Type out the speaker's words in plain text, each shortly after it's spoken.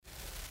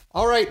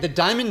All right, the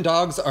Diamond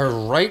Dogs are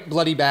right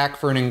bloody back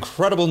for an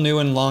incredible new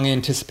and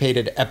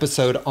long-anticipated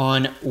episode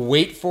on,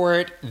 wait for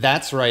it,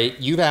 that's right,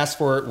 you've asked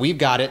for it, we've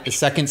got it, the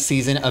second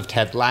season of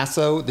Ted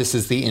Lasso. This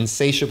is the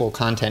Insatiable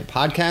Content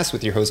Podcast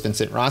with your host,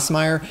 Vincent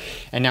Rossmeyer.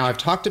 And now I've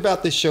talked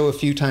about this show a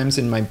few times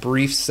in my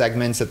brief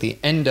segments at the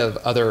end of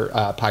other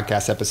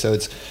podcast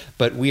episodes,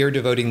 but we are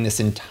devoting this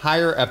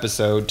entire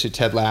episode to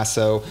Ted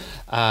Lasso,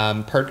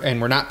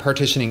 and we're not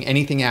partitioning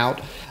anything out.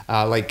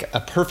 It's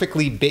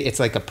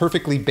like a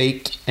perfectly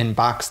baked and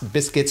boxed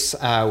biscuits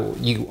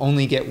you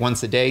only get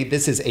once a day.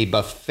 This is a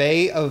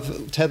buffet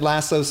of Ted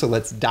Lasso, so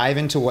let's dive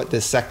into what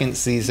the second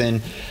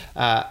season,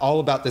 all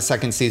about the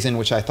second season,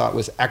 which I thought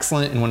was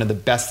excellent and one of the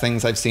best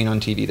things I've seen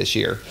on TV this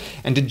year.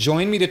 And to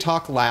join me to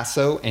talk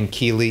Lasso and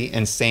Keely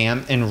and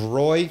Sam and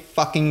Roy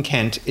fucking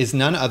Kent is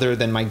none other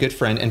than my good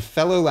friend and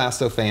fellow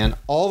Lasso fan,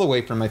 all the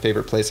way from my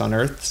favorite place on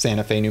earth,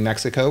 Santa Fe, New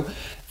Mexico,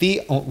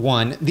 the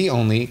one, the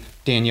only,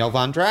 Danielle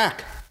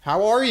Vondrak.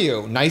 How are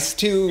you?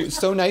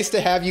 So nice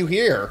to have you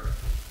here.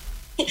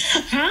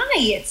 Hi,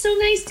 it's so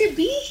nice to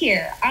be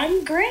here.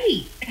 I'm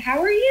great. How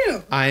are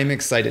you? I'm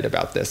excited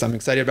about this. I'm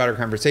excited about our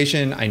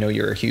conversation. I know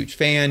you're a huge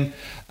fan,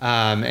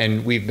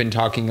 and we've been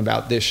talking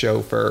about this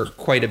show for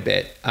quite a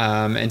bit.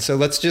 And so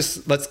let's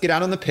get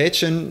out on the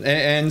pitch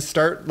and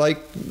start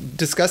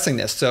discussing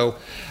this. So,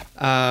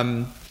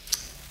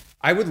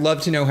 I would love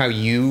to know how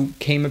you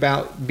came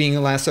about being a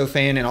Lasso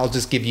fan, and I'll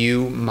just give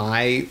you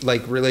my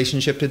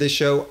relationship to this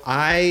show.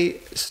 I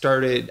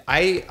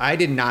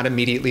did not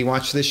immediately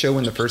watch this show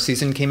when the first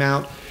season came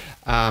out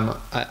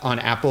on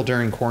Apple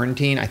during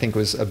quarantine. I think it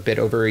was a bit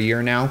over a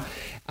year now.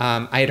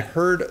 I had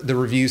heard the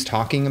reviews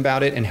talking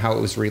about it and how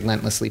it was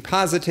relentlessly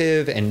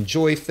positive and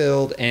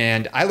joy-filled,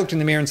 and I looked in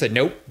the mirror and said,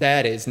 nope,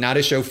 that is not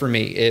a show for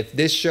me. If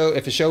a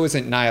show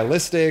isn't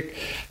nihilistic,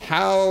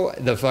 how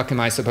the fuck am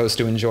I supposed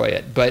to enjoy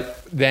it?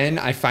 But then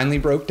I finally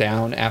broke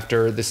down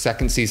after the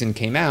second season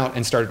came out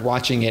and started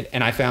watching it,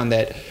 and I found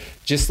that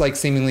just like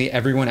seemingly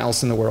everyone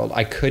else in the world,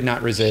 I could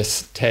not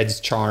resist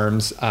Ted's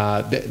charms,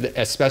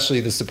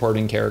 especially the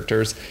supporting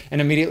characters,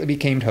 and immediately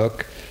became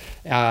hooked.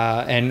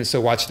 And so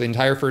watched the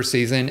entire first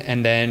season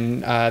and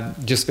then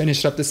just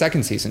finished up the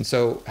second season.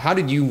 So how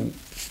did you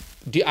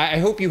I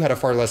hope you had a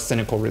far less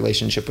cynical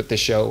relationship with the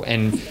show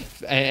and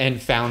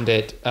found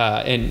it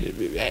and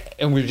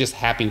we were just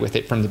happy with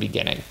it from the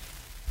beginning.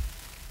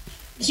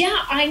 Yeah,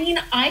 I mean,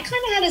 I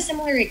kind of had a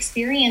similar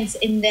experience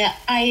in that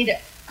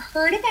I'd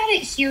heard about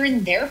it here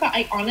and there, but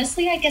I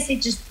guess I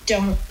just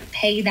don't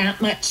pay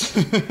that much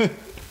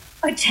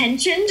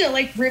attention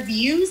to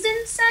reviews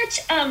and such.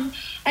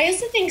 I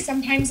also think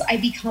sometimes I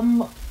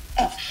become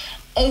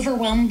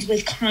overwhelmed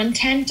with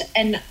content,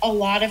 and a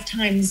lot of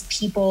times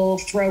people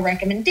throw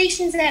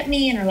recommendations at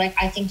me and are like,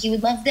 I think you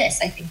would love this.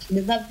 I think you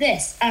would love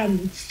this.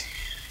 And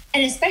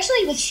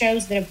especially with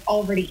shows that have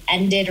already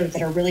ended or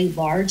that are really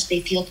large,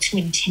 they feel too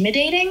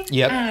intimidating.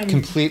 Yep,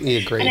 completely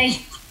agree.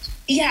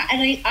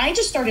 And I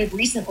just started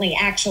recently,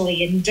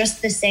 actually, and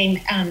just the same.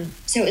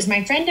 So it was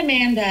my friend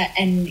Amanda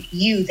and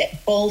you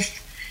that both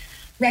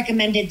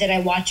recommended that I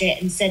watch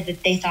it and said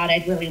that they thought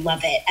I'd really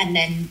love it. And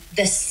then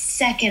the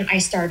second I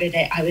started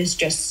it, I was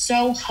just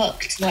so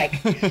hooked.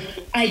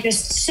 I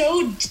just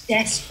so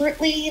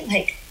desperately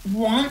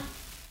want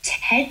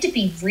Ted to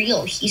be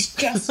real. He's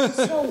just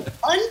so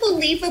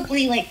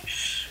unbelievably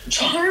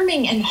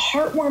charming and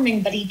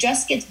heartwarming, but he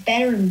just gets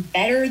better and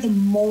better the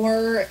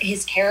more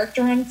his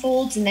character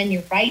unfolds. And then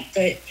you're right,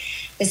 the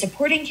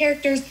supporting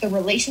characters, the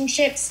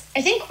relationships.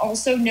 I think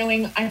also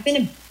knowing I've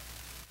been a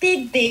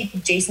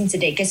big Jason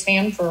Sudeikis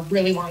fan for a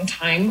really long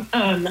time.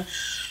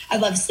 I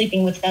love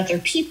Sleeping with Other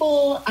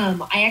People.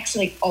 I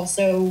actually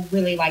also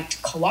really liked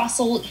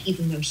Colossal,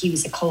 even though he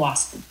was a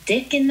colossal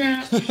dick in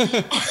that.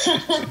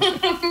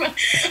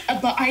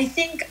 But I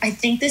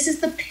think this is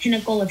the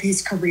pinnacle of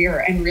his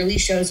career and really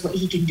shows what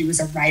he can do as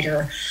a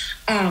writer.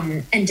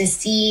 And to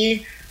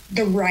see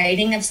the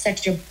writing of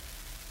such a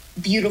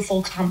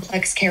beautiful,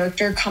 complex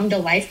character come to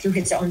life through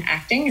his own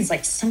acting is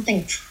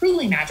something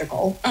truly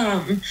magical.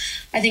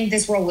 I think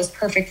this role was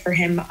perfect for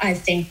him. I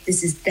think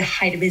this is the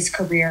height of his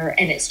career,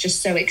 and it's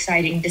just so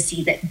exciting to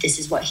see that this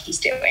is what he's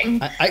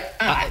doing.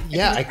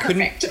 I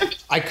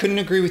couldn't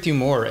agree with you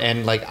more.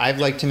 And I've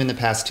liked him in the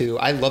past too.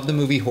 I love the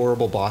movie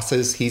Horrible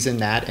Bosses. He's in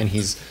that, and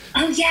he's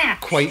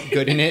quite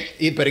good in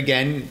it. But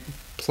again,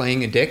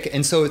 playing a dick,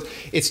 and so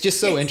it's just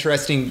so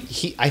interesting.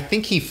 I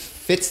think he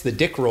fits the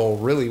dick role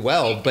really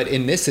well, but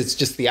in this it's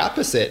just the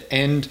opposite.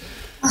 And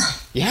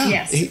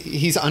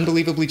he's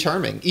unbelievably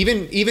charming.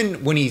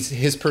 Even when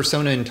his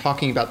persona and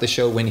talking about the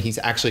show when he's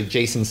actually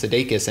Jason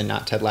Sudeikis and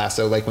not Ted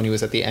Lasso, when he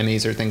was at the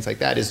Emmys or things like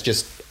that, is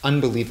just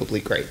unbelievably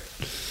great.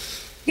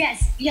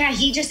 Yes, yeah,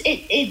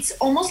 it's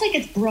almost like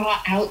it's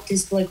brought out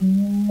this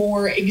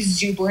more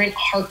exuberant,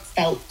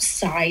 heartfelt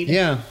side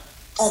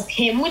of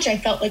him, which I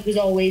felt was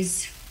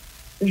always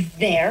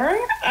there.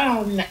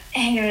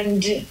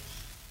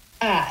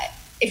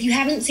 If you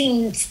haven't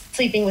seen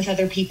Sleeping with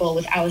Other People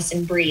with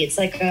Allison Brie, it's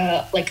a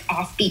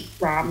offbeat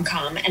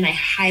rom-com, and I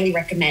highly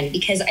recommend,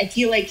 because I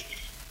feel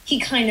he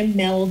kind of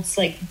melds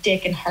like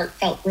dick and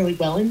heartfelt really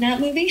well in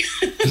that movie.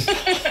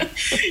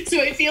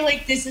 So I feel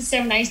like this is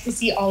so nice to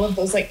see all of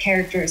those like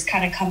characters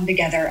kind of come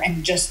together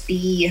and just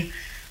be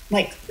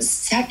like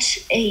such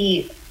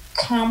a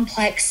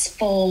complex,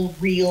 full,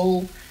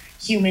 real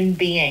human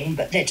being,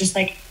 but that just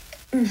like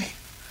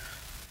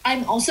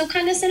I'm also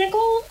kind of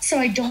cynical, so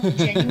I don't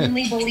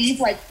genuinely believe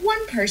like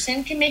one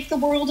person can make the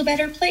world a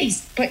better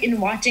place. But in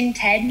watching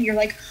Ted, you're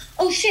like,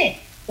 oh shit,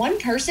 one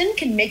person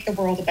can make the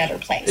world a better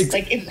place.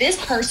 Like if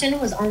this person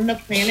was on the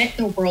planet,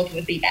 the world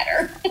would be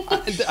better.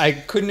 I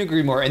couldn't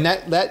agree more. And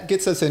that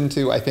gets us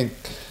into, I think,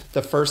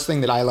 the first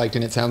thing that I liked,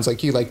 and it sounds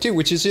like you like too,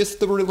 which is just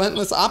the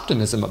relentless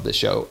optimism of the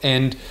show.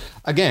 And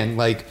again,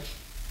 like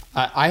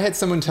I had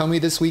someone tell me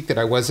this week that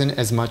I wasn't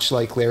as much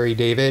like Larry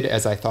David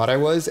as I thought I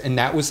was. And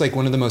that was like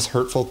one of the most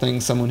hurtful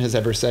things someone has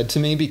ever said to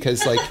me,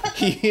 because like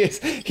he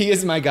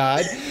is my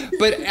God.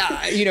 But,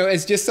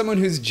 as just someone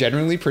who's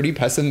generally pretty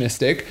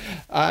pessimistic,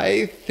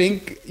 I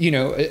think,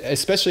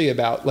 especially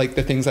about like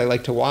the things I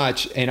like to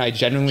watch. And I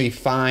generally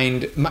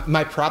find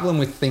my problem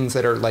with things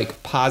that are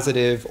like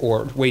positive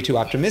or way too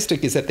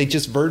optimistic is that they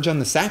just verge on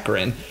the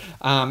saccharine.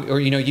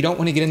 You don't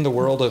want to get in the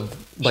world of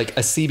like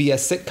a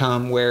CBS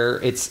sitcom where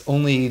it's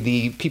only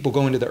the people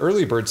going to the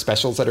early bird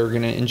specials that are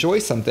going to enjoy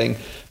something.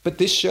 But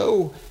this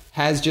show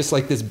has just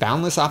like this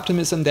boundless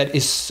optimism that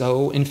is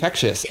so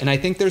infectious. And I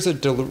think there's a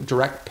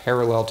direct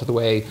parallel to the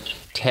way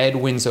Ted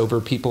wins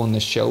over people in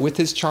this show with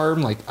his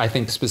charm. Like I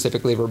think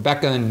specifically of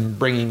Rebecca and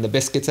bringing the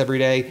biscuits every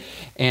day,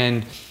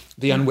 and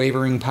the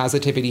unwavering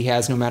positivity he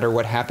has no matter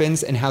what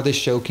happens, and how this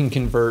show can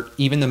convert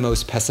even the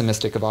most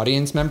pessimistic of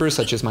audience members,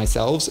 such as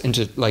myself,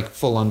 into like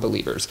full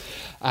unbelievers.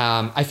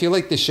 I feel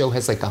like this show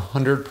has like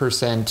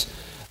 100%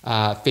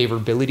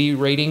 favorability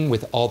rating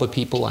with all the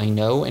people I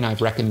know, and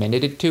I've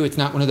recommended it to. It's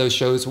not one of those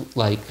shows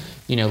like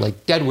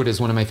Deadwood is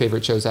one of my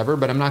favorite shows ever,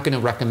 but I'm not going to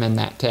recommend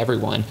that to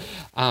everyone.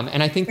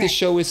 And I think this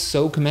show is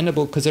so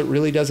commendable because it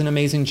really does an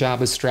amazing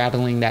job of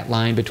straddling that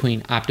line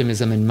between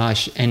optimism and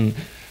mush, and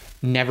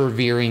never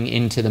veering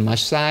into the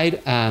mush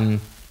side,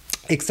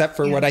 except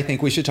for what I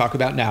think we should talk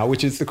about now,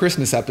 which is the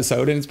Christmas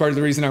episode. And it's part of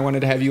the reason I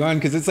wanted to have you on,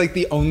 because it's like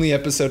the only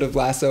episode of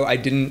Lasso I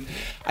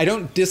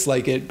don't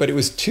dislike it, but it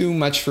was too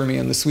much for me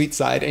on the sweet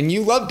side. And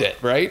you loved it,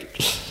 right?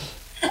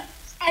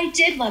 I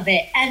did love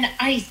it. And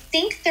I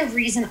think the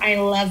reason I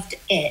loved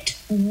it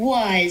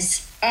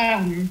was,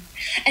 and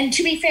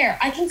to be fair,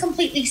 I can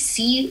completely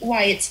see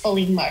why it's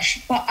fully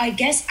mush, but I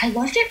guess I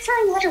loved it for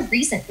a lot of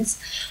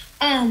reasons.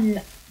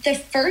 The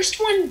first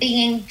one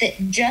being that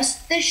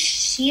just the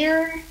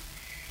sheer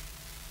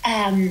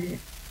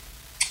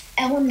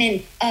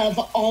element of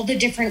all the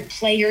different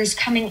players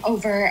coming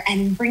over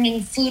and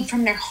bringing food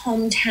from their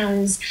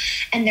hometowns,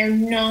 and they're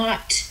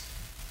not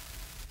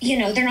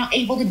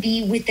able to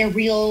be with their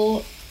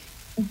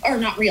they're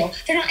not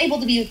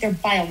able to be with their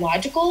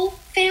biological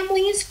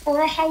families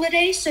for a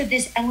holiday. So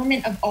this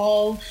element of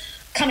all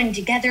coming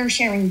together,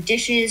 sharing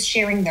dishes,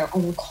 sharing their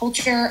own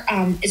culture,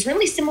 is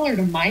really similar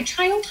to my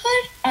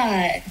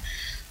childhood.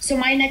 So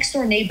my next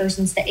door neighbor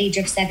since the age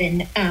of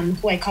 7,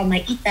 who I call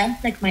my Ita,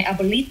 like my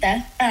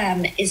abuelita,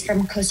 is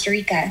from Costa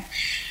Rica.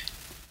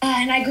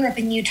 And I grew up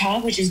in Utah,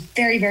 which is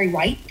very, very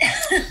white.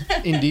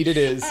 Indeed it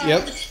is.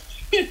 Yep.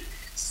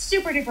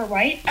 Super duper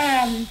white.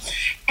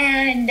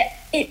 And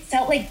it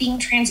felt like being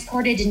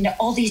transported into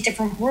all these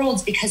different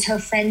worlds, because her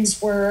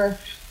friends were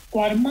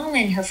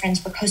Guatemalan, her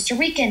friends were Costa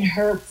Rican,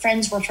 her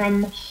friends were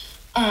from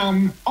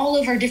all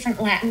over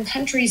different Latin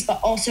countries, but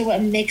also a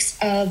mix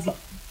of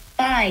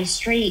bi,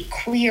 straight,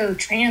 queer,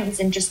 trans,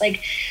 and just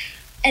like,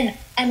 and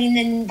I mean,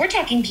 then we're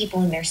talking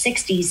people in their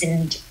 60s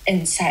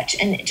and such,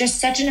 and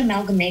just such an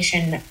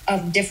amalgamation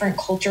of different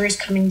cultures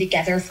coming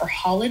together for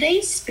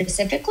holidays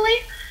specifically.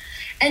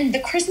 And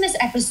the Christmas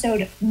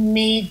episode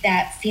made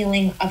that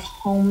feeling of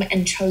home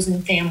and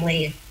chosen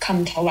family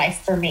come to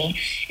life for me.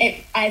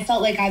 I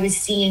felt like I was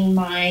seeing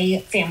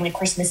my family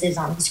Christmases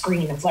on the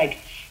screen of like,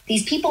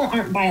 these people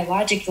aren't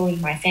biologically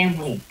my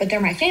family, but they're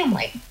my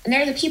family. And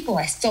they're the people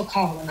I still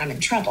call when I'm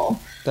in trouble.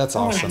 That's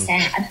awesome. Or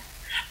when I'm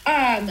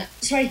sad.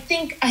 So I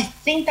think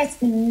that's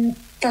the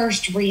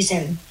first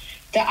reason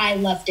that I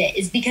loved it,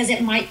 is because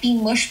it might be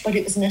mush, but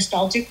it was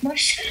nostalgic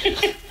mush.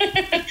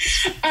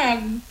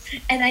 And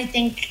I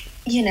think,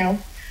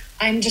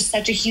 I'm just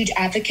such a huge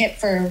advocate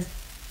for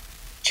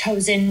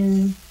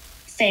chosen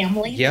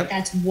family. Yep.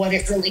 That's what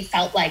it really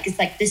felt like. It's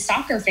like this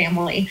soccer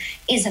family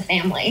is a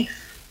family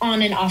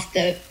on and off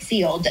the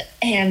field,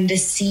 and to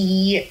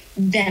see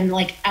them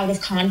like out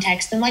of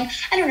context and like,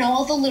 I don't know,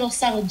 all the little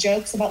subtle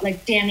jokes about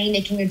like Danny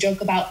making a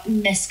joke about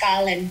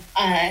mezcal and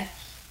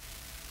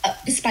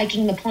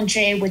spiking the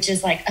ponche, which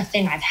is like a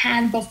thing I've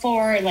had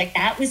before. Like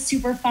that was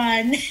super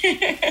fun.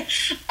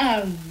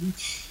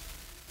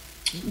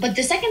 But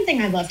the second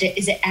thing I loved it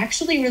is it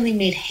actually really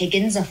made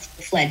Higgins a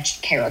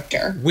full-fledged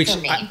character. Which for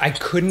me. I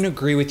couldn't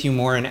agree with you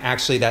more. And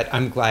actually that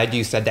I'm glad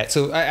you said that.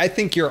 So I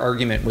think your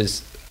argument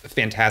was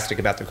fantastic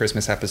about the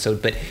Christmas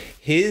episode, but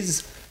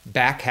his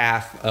back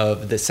half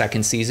of the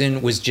second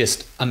season was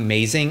just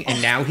amazing.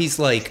 And now he's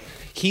like,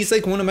 he's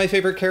like one of my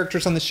favorite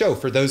characters on the show.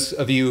 For those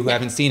of you who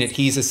haven't seen it,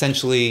 he's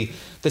essentially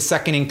the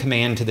second in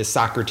command to the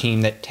soccer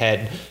team that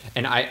Ted,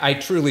 and I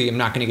truly am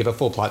not going to give a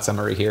full plot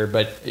summary here,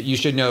 but you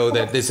should know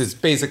that this is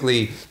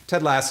basically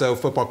Ted Lasso,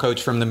 football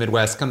coach from the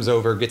Midwest, comes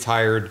over, gets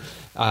hired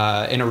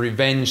in a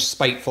revenge,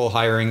 spiteful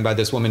hiring by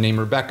this woman named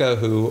Rebecca,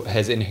 who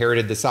has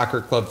inherited the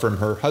soccer club from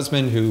her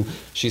husband, who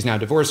she's now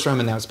divorced from,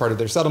 and that was part of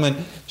their settlement.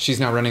 She's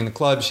now running the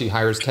club. She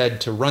hires Ted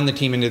to run the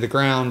team into the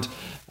ground,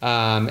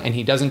 and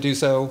he doesn't do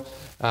so.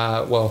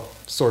 Well,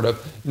 sort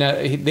of. No,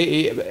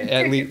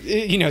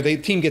 the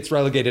team gets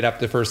relegated up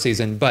the first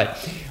season, but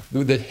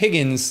the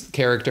Higgins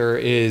character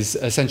is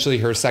essentially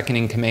her second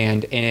in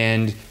command,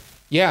 and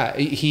yeah,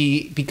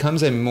 he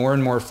becomes a more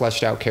and more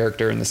fleshed out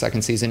character in the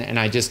second season, and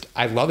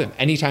I love him.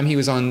 Anytime he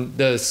was on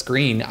the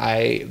screen,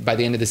 by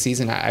the end of the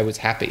season, I was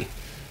happy.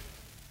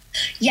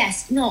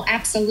 Yes, no,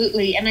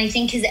 absolutely. And I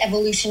think his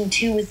evolution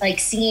too is like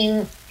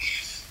seeing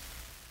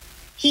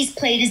he's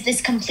played as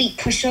this complete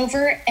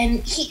pushover,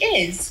 and he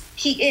is,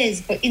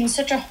 but in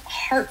such a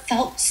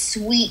heartfelt,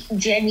 sweet,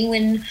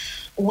 genuine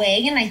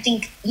way. And I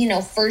think,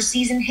 first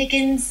season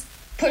Higgins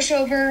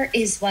pushover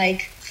is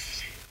like,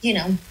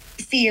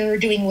 fear,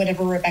 doing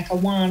whatever Rebecca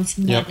wants,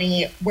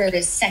 money,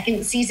 whereas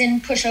second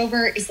season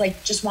pushover is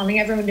like just wanting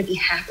everyone to be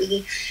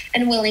happy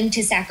and willing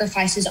to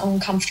sacrifice his own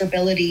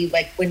comfortability,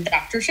 like when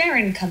Dr.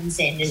 Sharon comes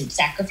in and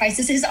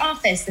sacrifices his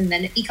office, and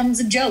then it becomes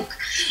a joke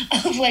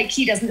of like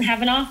he doesn't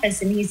have an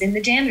office and he's in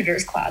the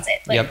janitor's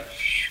closet.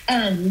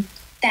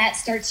 That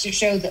starts to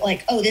show that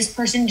like, oh, this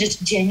person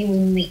just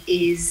genuinely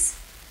is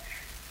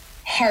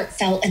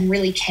heartfelt and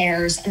really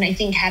cares. And I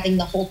think having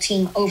the whole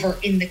team over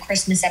in the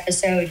Christmas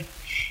episode,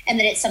 and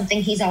that it's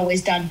something he's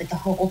always done, but the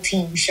whole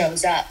team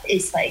shows up,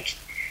 is like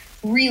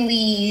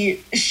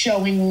really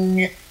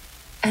showing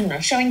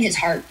his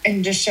heart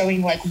and just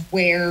showing like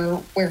where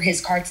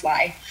his cards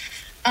lie,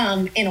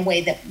 in a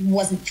way that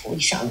wasn't fully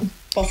shown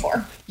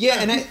before.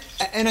 Yeah,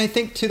 and I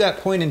think to that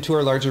point, and to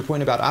our larger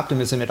point about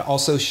optimism, it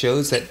also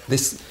shows that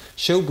this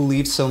show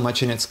believes so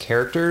much in its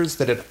characters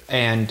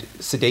and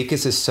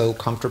Sudeikis is so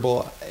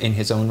comfortable in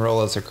his own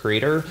role as a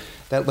creator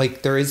that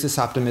like there is this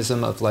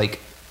optimism of like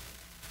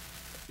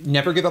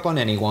never give up on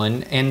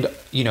anyone, and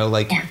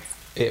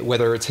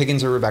whether it's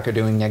Higgins or Rebecca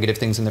doing negative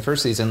things in the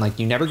first season, like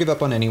you never give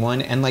up on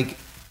anyone, and like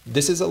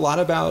this is a lot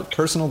about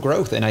personal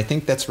growth, and I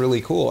think that's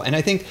really cool. And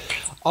I think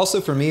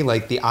also for me,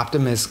 like the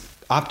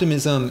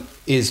optimism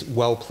is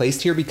well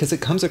placed here because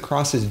it comes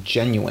across as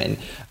genuine,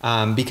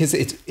 because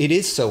it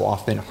is so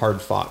often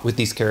hard fought with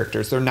these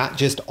characters. They're not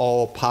just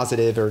all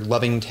positive or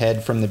loving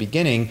Ted from the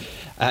beginning.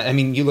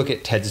 You look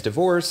at Ted's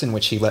divorce, in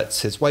which he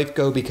lets his wife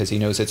go because he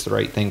knows it's the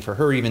right thing for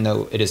her, even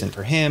though it isn't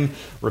for him.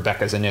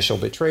 Rebecca's initial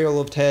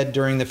betrayal of Ted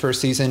during the first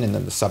season, and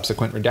then the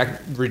subsequent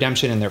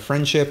redemption in their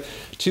friendship,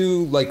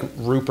 to like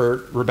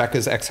Rupert,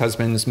 Rebecca's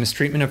ex-husband's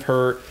mistreatment of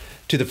her,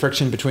 to the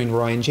friction between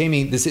Roy and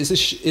Jamie. This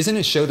isn't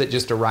a show that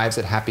just arrives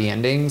at happy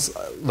endings,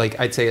 like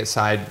I'd say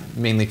aside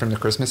mainly from the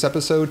Christmas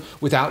episode,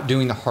 without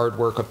doing the hard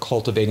work of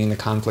cultivating the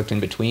conflict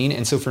in between.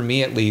 And so for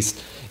me, at least,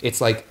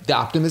 it's like the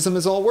optimism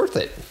is all worth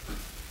it.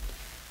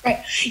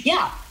 Right.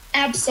 Yeah,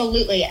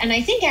 absolutely. And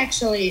I think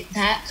actually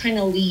that kind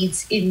of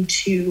leads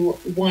into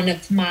one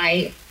of,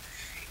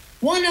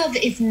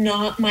 if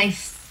not my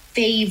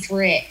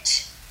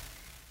favorite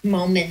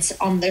moments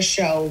on the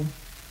show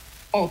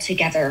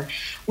altogether,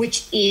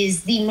 which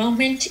is the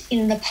moment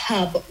in the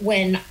pub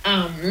when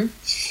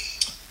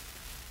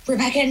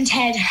Rebecca and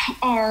Ted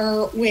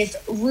are with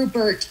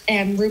Rupert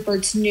and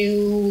Rupert's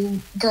new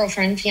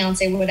girlfriend,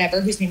 fiance,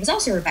 whatever, whose name is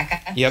also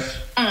Rebecca. Yep.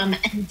 And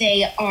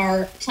they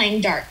are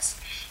playing darts.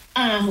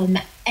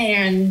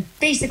 And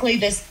basically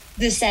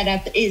the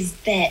setup is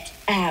that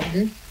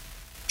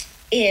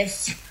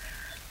if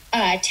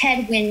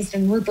Ted wins,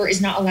 then Rupert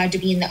is not allowed to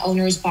be in the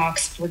owner's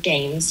box for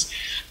games.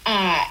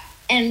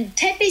 And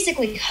Ted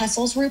basically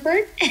hustles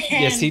Rupert. And,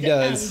 yes, he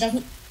does.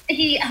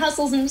 He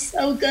hustles him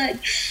so good.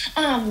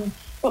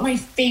 But my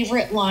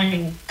favorite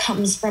line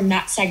comes from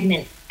that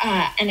segment.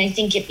 And I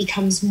think it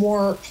becomes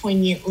more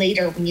poignant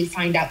later when you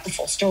find out the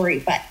full story.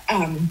 But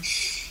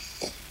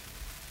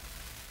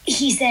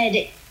he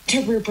said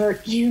to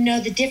Rupert,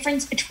 the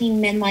difference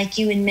between men like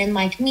you and men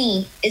like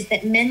me is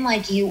that men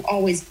like you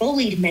always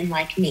bullied men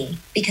like me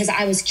because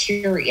I was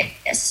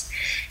curious.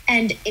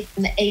 And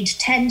from the age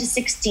 10 to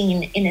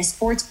 16 in a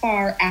sports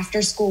bar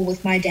after school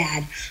with my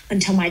dad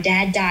until my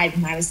dad died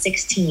when I was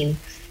 16.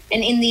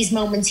 And in these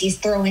moments, he's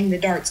throwing the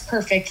darts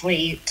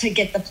perfectly to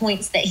get the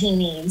points that he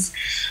needs.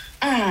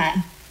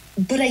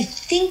 But I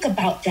think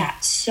about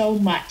that so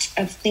much,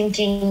 of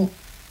thinking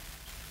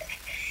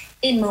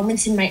in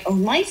moments in my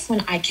own life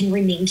when I can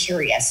remain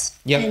curious.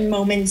 Yep. In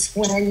moments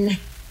when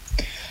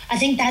I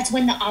think that's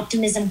when the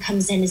optimism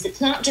comes in, is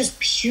it's not just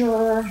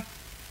purebred,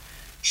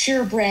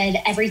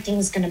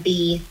 everything's going to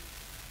be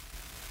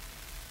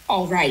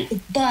all right.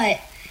 But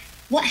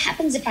what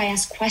happens if I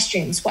ask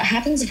questions? What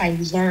happens if I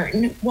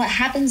learn? What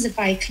happens if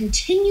I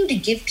continue to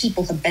give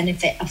people the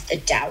benefit of the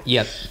doubt?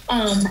 Yep.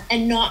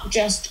 And not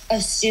just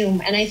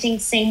assume. And I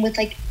think same with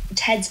like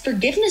Ted's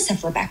forgiveness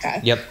of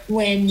Rebecca. Yep.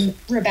 When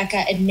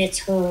Rebecca admits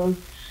her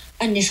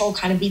initial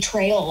kind of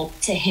betrayal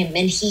to him,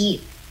 and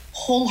he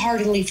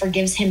wholeheartedly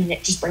forgives him, and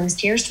it just brings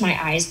tears to my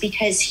eyes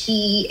because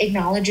he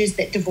acknowledges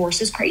that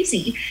divorce is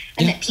crazy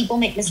and that people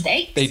make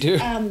mistakes. They do.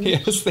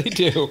 Yes, they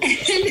do.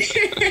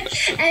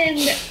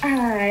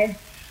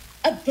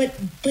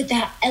 But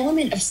that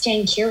element of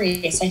staying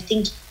curious, I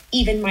think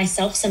even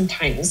myself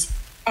sometimes,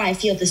 I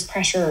feel this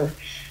pressure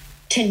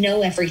to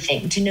know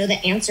everything, to know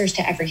the answers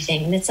to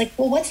everything. And it's like,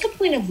 well, what's the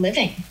point of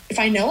living if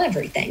I know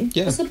everything?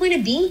 Yeah. What's the point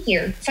of being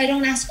here if I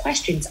don't ask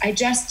questions? I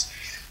just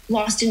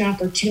lost an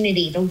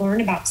opportunity to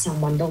learn about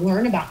someone, to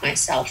learn about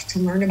myself, to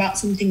learn about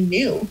something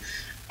new.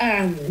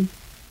 And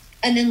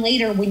then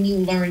later when you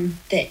learn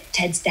that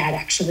Ted's dad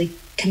actually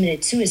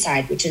committed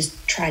suicide, which is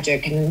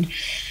tragic, and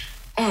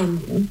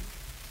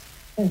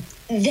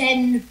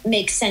then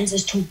makes sense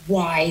as to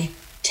why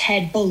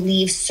Ted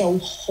believes so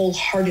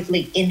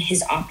wholeheartedly in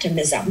his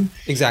optimism.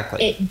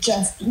 Exactly. It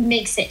just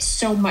makes it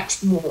so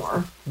much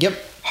more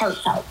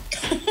heartfelt.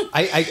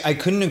 I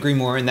couldn't agree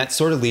more. And that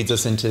sort of leads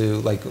us into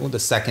like the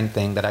second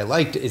thing that I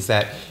liked is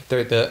that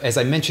as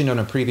I mentioned on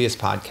a previous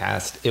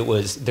podcast,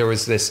 there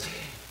was this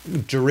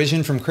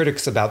derision from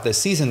critics about this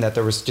season that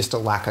there was just a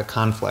lack of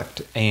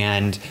conflict.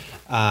 And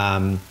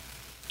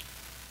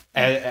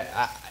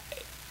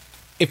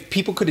if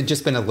people could have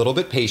just been a little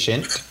bit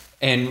patient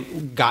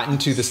and gotten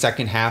to the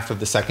second half of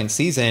the second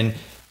season,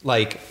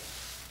 like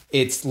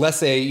it's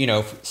less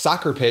a,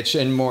 soccer pitch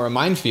and more a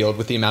minefield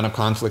with the amount of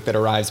conflict that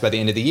arrives by the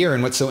end of the year.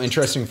 And what's so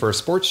interesting for a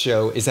sports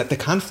show is that the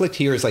conflict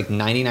here is like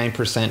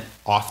 99%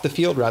 off the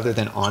field rather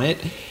than on it.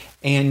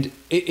 And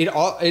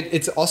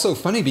it's also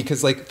funny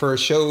because like for a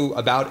show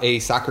about a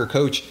soccer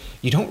coach,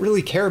 you don't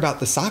really care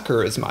about the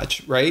soccer as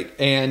much, right?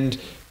 And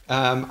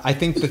I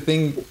think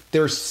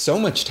there's so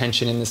much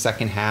tension in the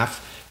second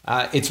half.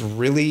 It's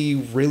really,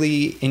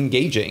 really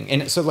engaging.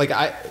 And so like,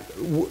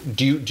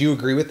 do you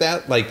agree with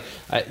that? Like,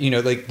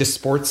 like the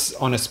sports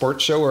on a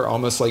sports show are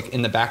almost like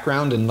in the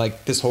background, and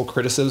like this whole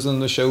criticism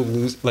of the show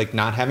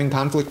not having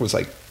conflict was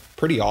like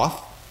pretty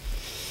off.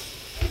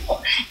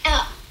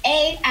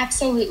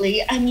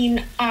 Absolutely. I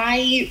mean,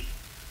 I'm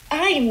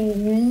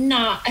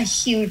not a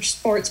huge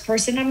sports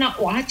person. I'm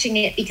not watching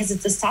it because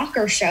it's a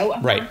soccer show.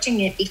 I'm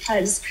watching it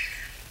because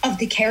of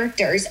the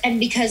characters, and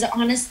because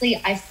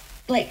honestly,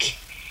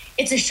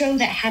 it's a show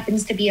that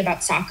happens to be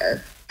about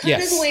soccer.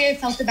 Kind of the way I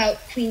felt about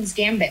Queen's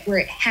Gambit, where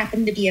it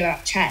happened to be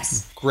about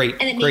chess. Great,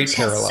 and it made chess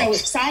parallels. So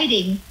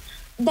exciting.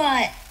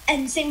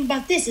 And same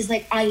about this is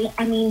like,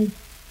 I mean,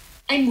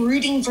 I'm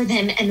rooting for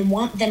them and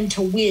want them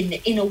to win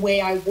in a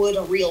way I would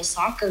a real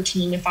soccer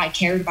team if I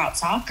cared about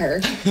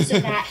soccer. So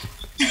that,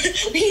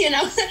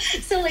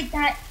 so like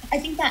that, I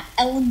think that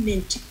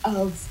element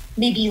of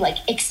maybe like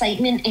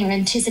excitement and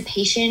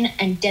anticipation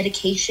and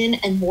dedication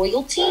and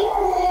loyalty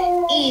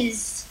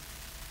is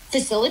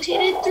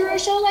facilitated through a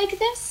show like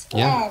this.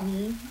 Yeah.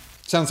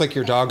 Sounds like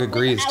your dog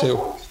agrees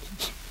too.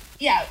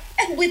 Yeah,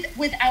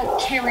 without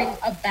caring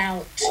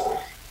about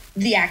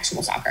the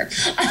actual soccer.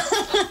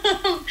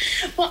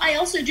 Well, I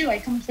also do. I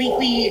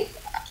completely.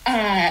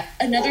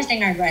 Another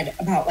thing I read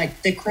about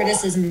like the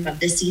criticism of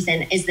this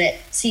season is that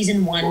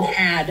season 1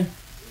 had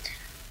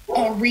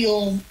a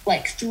real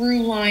like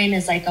through line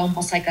as like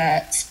almost like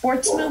a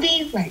sports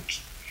movie, like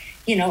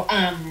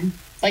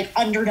like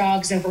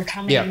underdogs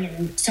overcoming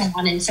and so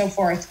on and so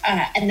forth,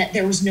 and that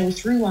there was no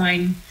through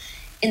line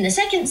in the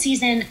second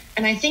season.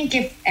 And I think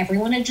if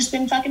everyone had just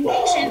been fucking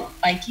patient,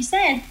 like you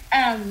said,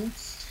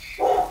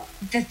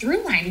 the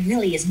through line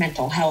really is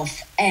mental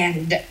health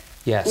and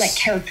like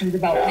character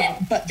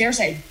development, but there's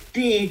a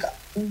big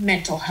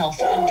mental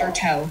health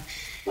undertow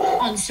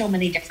on so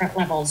many different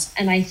levels,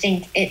 and I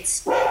think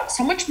it's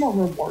so much more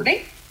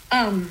rewarding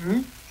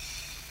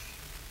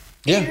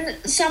in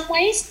some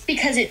ways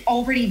because it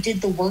already did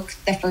the work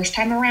the first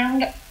time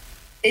around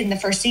in the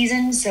first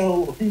season.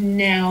 So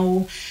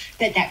now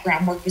that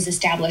groundwork was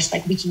established,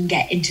 like we can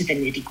get into the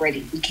nitty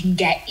gritty. We can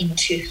get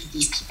into who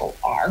these people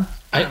are.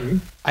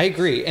 I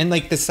agree. And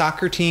like the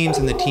soccer teams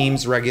and the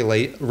teams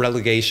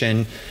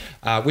relegation,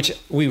 which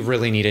we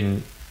really need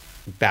in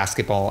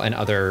basketball and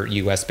other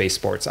US based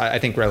sports. I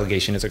think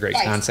relegation is a great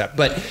concept,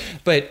 but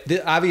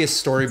the obvious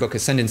storybook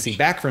ascendancy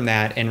back from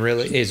that and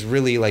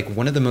really like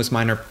one of the most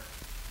minor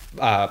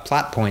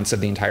plot points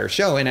of the entire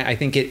show. And I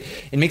think it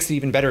makes it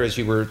even better as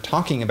you were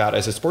talking about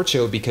as a sports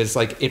show, because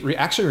like it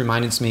actually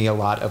reminds me a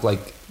lot of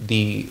like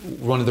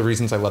one of the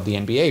reasons I love the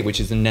NBA, which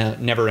is the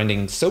never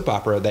ending soap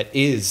opera that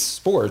is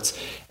sports.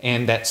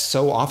 And that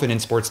so often in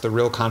sports, the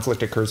real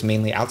conflict occurs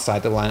mainly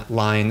outside the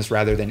lines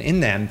rather than in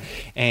them.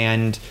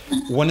 And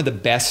one of the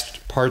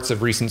best parts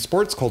of recent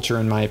sports culture,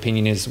 in my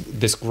opinion, is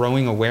this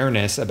growing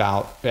awareness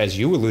about, as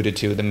you alluded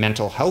to, the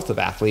mental health of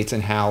athletes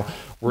and how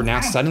we're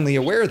now suddenly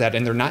aware of that.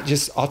 And they're not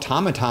just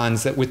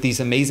automatons that with these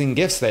amazing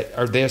gifts that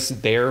are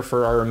there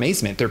for our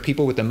amazement. They're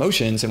people with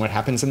emotions, and what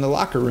happens in the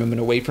locker room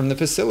and away from the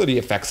facility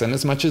affects them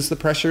as much as the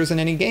pressures in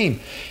any game.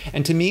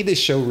 And to me, this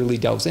show really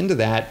delves into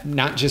that,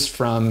 not just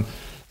from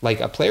like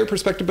a player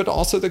perspective, but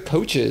also the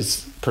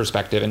coach's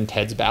perspective and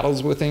Ted's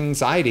battles with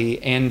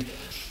anxiety. And,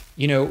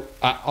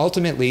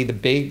 ultimately the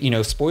big,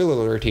 spoiler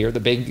alert here, the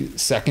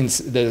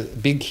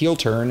big heel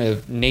turn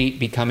of Nate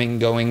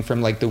going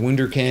from like the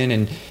wunderkind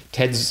and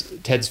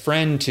Ted's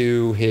friend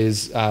to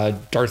his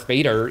Darth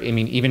Vader. I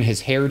mean, even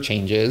his hair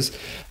changes.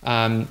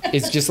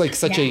 It's just like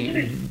such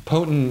a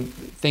potent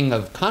thing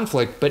of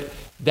conflict, but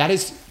that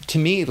is, to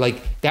me,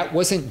 like, that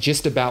wasn't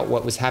just about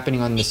what was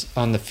happening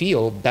on the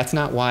field. That's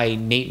not why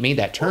Nate made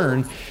that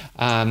turn.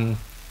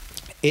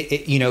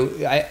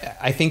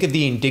 I think of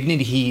the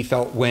indignity he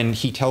felt when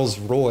he tells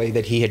Roy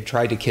that he had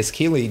tried to kiss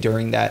Keely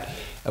during that,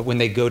 when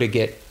they go to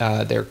get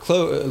their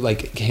clothes,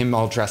 like him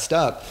all dressed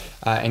up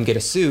and get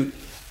a suit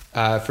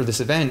for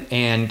this event.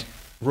 And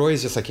Roy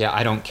is just like, yeah,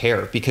 I don't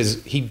care,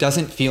 because he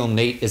doesn't feel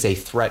Nate is a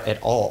threat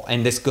at all.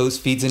 And this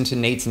feeds into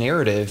Nate's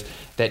narrative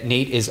that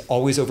Nate is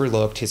always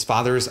overlooked. His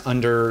father's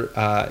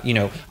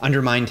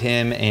undermined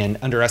him and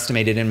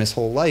underestimated him his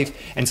whole life.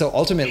 And so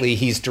ultimately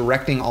he's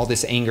directing all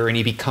this anger, and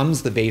he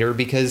becomes the Vader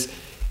to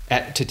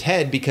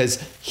Ted,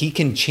 because he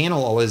can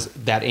channel all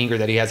that anger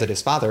that he has at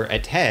his father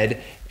at Ted.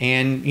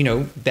 And,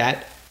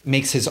 that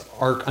makes his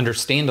arc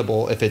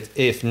understandable,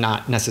 if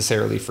not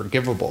necessarily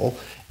forgivable.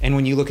 And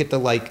when you look at the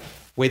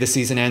way the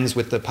season ends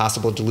with the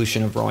possible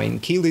dilution of Roy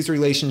and Keely's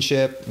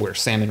relationship, where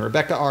Sam and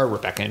Rebecca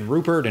and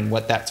Rupert, and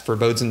what that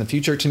forebodes in the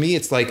future, to me,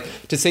 it's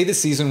like, to say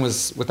this season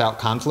was without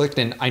conflict,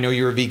 and I know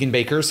you're a vegan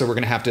baker, so I'm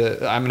gonna have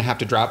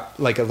to drop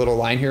like a little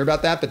line here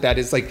about that, but that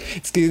is like,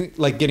 it's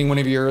like getting one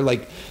of your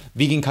like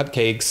vegan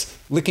cupcakes,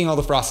 licking all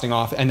the frosting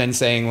off, and then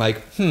saying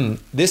like,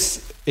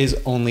 this is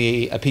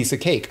only a piece of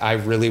cake. I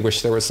really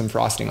wish there was some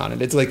frosting on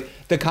it. It's like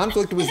the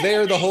conflict was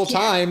there the whole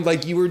time.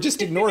 Like you were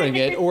just ignoring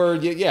it, or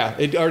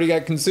it already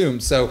got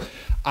consumed. So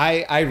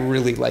I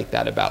really like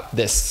that about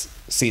this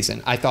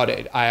season. I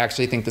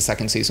actually think the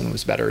second season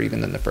was better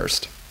even than the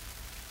first.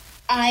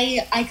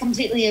 I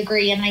completely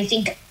agree. And I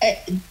think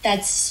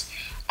that's,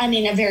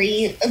 a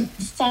very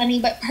funny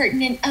but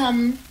pertinent,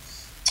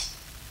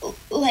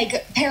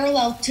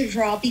 parallel to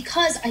draw,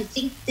 because I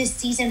think this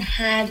season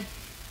had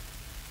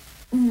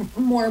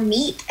more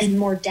meat and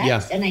more depth.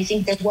 Yeah. And I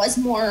think there was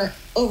more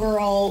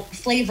overall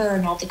flavor,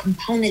 and all the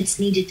components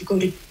needed to go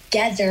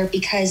together,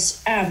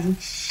 because I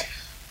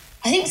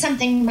think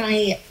something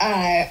my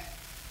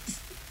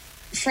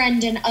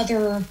friend and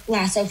other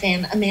Lasso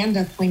fan,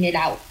 Amanda, pointed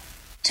out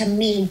to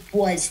me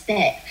was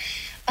that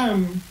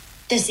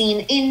the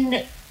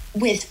scene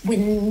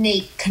when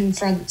Nate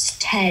confronts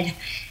Ted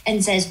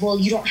and says, well,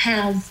 you don't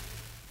have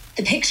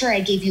the picture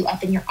I gave you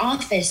up in your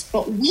office,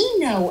 but we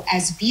know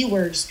as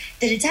viewers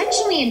that it's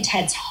actually in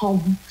Ted's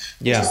home,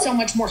 which is so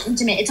much more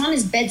intimate. It's on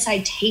his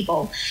bedside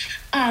table.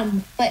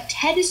 But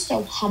Ted is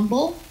so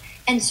humble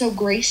and so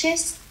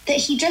gracious that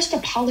he just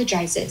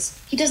apologizes.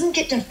 He doesn't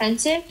get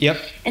defensive.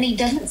 Yep. And he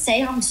doesn't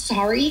say, I'm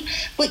sorry.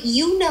 But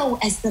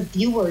as the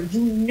viewer,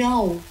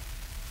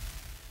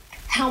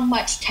 how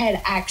much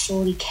Ted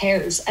actually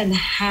cares, and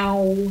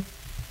how,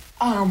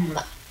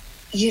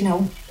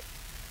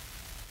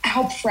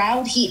 how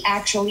proud he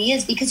actually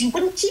is, because you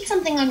wouldn't keep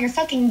something on your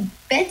fucking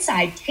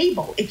bedside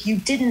table if you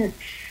didn't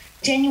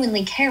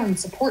genuinely care and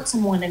support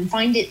someone and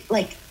find it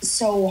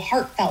so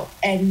heartfelt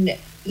and,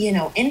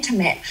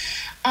 intimate.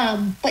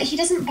 But he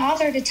doesn't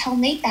bother to tell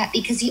Nate that,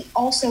 because he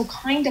also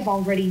kind of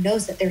already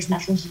knows that there's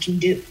nothing he can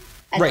do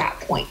at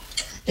that point.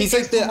 He's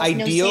like the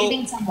ideal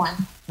saving someone.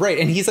 Right.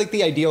 And he's like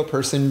the ideal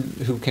person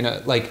who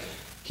can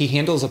he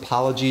handles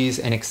apologies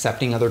and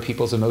accepting other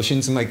people's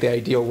emotions in the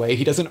ideal way.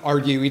 He doesn't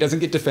argue. He doesn't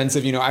get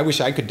defensive. I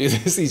wish I could do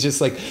this. He's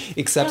just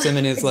accepts him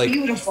and is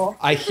beautiful.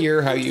 I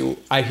hear how you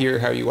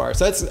are.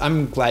 So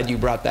I'm glad you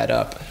brought that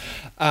up.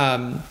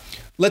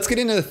 Let's get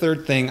into the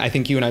third thing I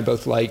think you and I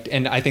both liked.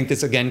 And I think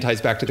this again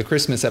ties back to the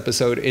Christmas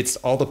episode. It's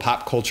all the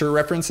pop culture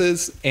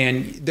references,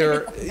 and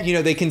they're,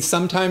 they can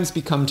sometimes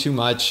become too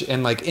much.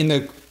 And in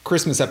the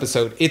Christmas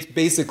episode, it's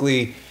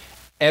basically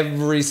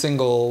every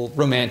single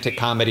romantic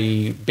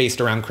comedy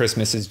based around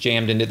Christmas is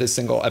jammed into this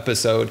single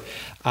episode.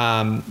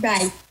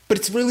 Right. But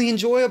it's really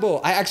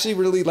enjoyable. I actually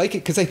really like it,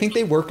 because I think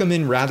they work them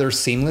in rather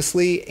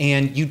seamlessly,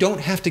 and you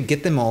don't have to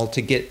get them all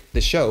to get the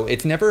show.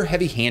 It's never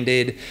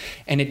heavy-handed,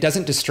 and it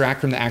doesn't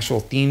distract from the actual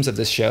themes of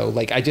the show.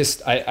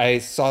 I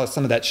saw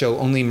some of that show,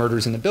 Only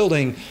Murders in the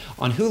Building,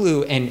 on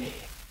Hulu, and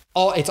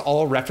it's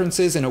all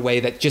references in a way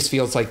that just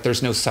feels like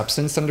there's no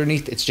substance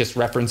underneath. It's just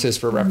references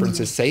for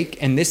references'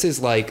 sake. And this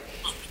is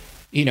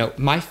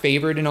my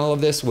favorite in all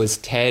of this was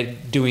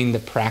Ted doing the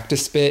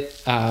practice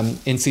bit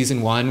in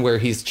season 1, where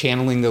he's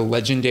channeling the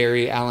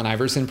legendary Allen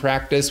Iverson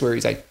practice, where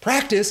he's like,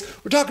 practice?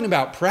 We're talking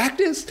about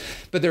practice?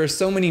 But there are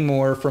so many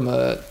more from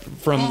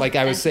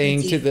I was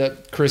saying, to the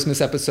Christmas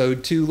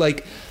episode, to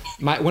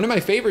one of my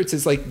favorites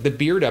is the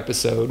Beard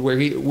episode, where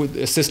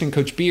assistant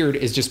coach Beard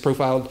is just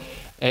profiled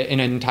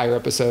in an entire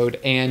episode.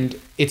 And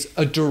it's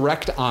a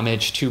direct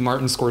homage to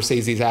Martin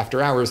Scorsese's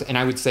After Hours. And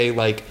I would say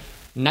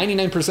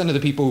 99% of the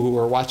people who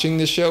are watching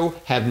this show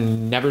have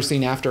never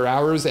seen After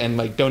Hours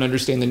and don't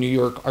understand the New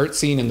York art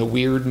scene and the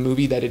weird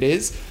movie that it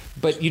is.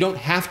 but you don't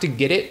have to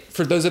get it.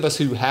 For those of us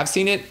who have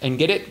seen it and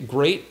get it,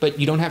 great, but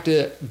you don't have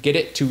to get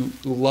it to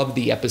love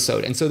the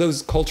episode. And so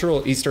those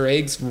cultural Easter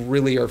eggs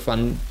really are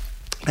fun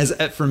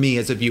for me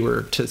as a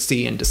viewer to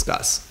see and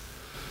discuss.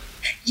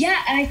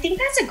 Yeah, and I think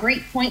that's a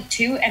great point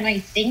too. And I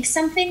think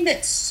something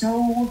that's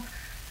so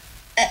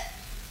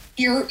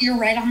you're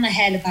right on the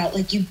head about,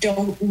 like, you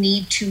don't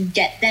need to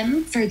get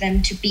them for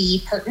them to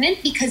be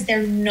pertinent, because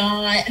they're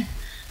not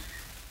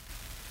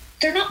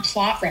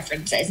plot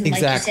references. And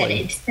exactly. Like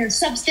you said, there's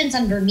substance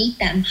underneath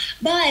them.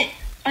 But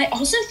I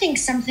also think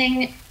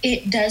something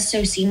it does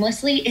so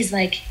seamlessly is,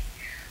 like,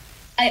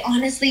 I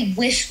honestly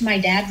wish my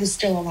dad was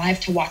still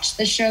alive to watch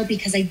the show,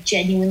 because I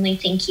genuinely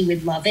think he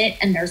would love it.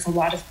 And there's a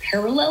lot of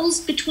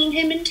parallels between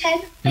him and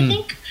Ted, I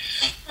think.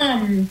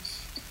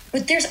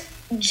 But there's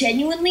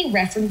genuinely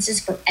references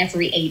for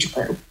every age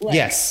group. Like,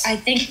 yes. I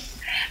think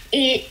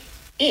it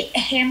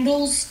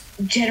handles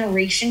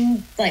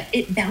generation, like,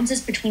 it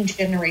bounces between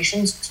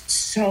generations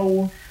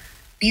so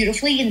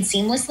beautifully and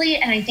seamlessly.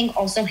 And I think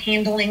also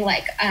handling,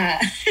 like,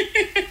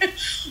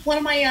 one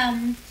of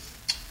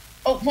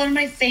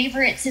my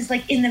favorites is,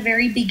 like, in the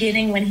very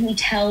beginning when he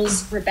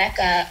tells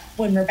Rebecca,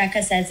 when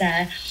Rebecca says,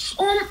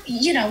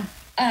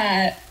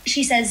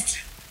 she says,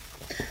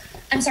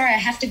 I'm sorry, I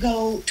have to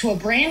go to a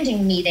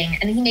branding meeting.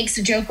 And he makes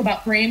a joke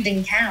about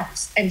branding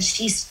cows. And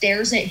she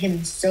stares at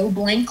him so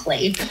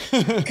blankly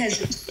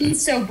because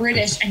he's so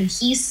British and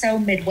he's so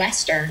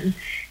Midwestern,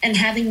 and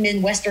having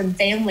Midwestern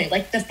family.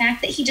 Like, the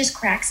fact that he just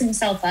cracks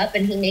himself up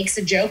and he makes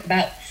a joke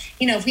about,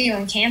 if we were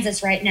in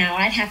Kansas right now,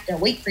 I'd have to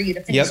wait for you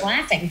to finish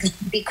laughing because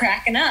you'd be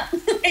cracking up.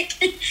 Like,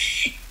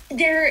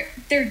 they're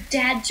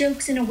dad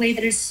jokes in a way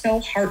that is so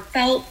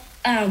heartfelt.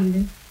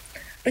 But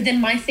then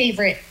my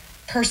favorite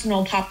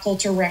personal pop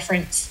culture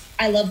reference,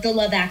 I love the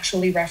Love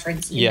Actually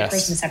reference in the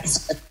Christmas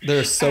episode.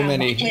 There's so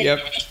many.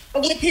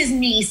 With his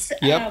niece.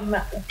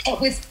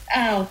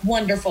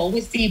 Wonderful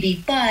with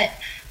Phoebe. But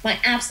my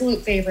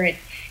absolute favorite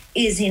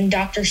is in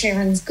Dr.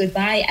 Sharon's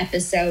Goodbye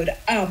episode,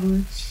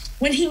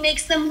 when he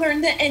makes them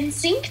learn the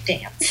NSYNC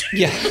dance.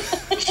 Yeah.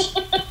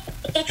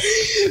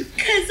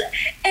 Because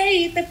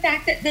the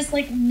fact that this,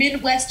 like,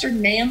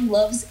 Midwestern man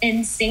loves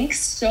NSYNC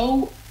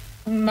so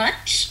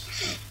much,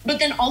 but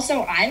then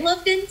also I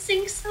loved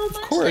NSYNC so much.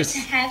 Of course.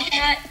 Like, to have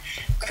that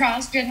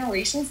cross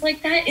generations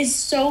like that is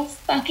so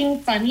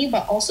fucking funny,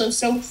 but also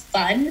so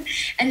fun.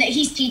 And that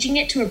he's teaching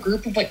it to a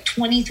group of, like,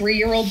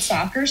 23-year-old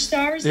soccer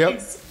stars.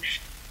 Is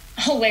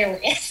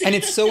hilarious. And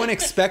it's so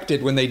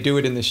unexpected when they do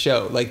it in the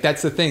show. Like,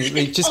 that's the thing.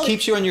 It just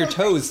keeps you on your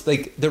toes.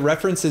 Like, the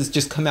references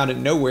just come out of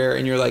nowhere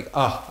and you're like,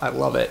 oh, I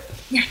love it.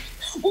 Yeah.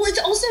 Well, it's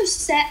also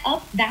set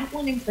up, that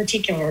one in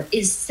particular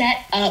is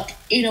set up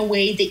in a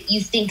way that you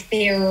think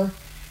they're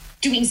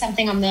doing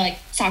something on the, like,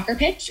 soccer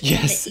pitch.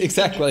 Yes,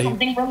 exactly.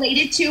 Something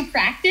related to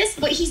practice,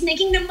 but he's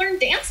making them learn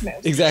dance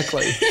moves.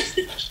 Exactly.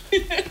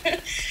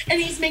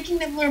 And he's making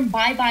them learn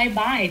bye, bye,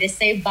 bye, to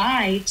say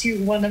bye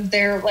to one of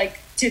their, like,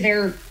 to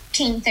their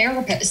team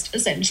therapist,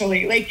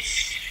 essentially. Like,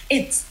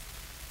 it's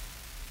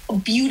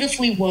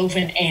beautifully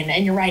woven in.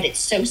 And you're right, it's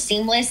so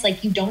seamless.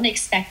 Like, you don't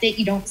expect it.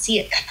 You don't see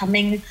it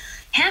coming.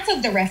 Half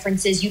of the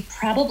references you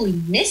probably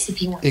miss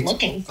if you weren't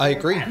looking for I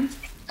agree. them.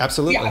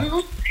 Absolutely. Yeah.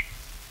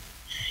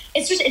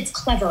 It's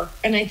clever.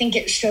 And I think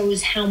it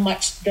shows how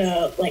much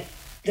not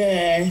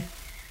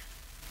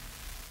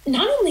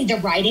only the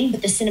writing,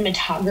 but the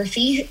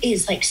cinematography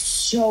is, like,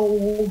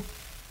 so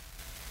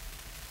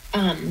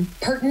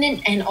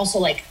pertinent, and also,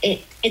 like,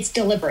 it's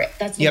deliberate.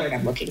 That's the word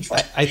I'm looking for.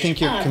 I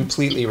think you're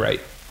completely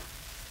right.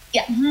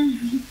 Yeah.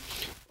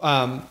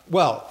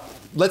 Well,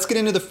 let's get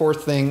into the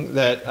fourth thing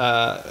that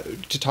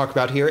to talk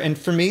about here. And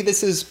for me,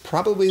 this is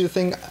probably the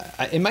thing,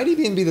 it might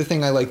even be the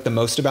thing I like the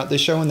most about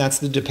this show, and that's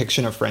the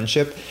depiction of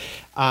friendship.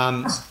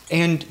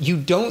 And you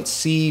don't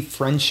see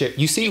friendship.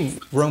 You see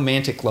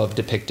romantic love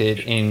depicted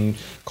in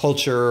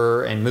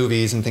culture and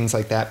movies and things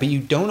like that, but you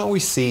don't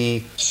always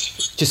see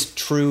just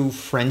true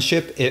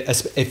friendship,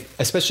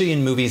 especially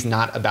in movies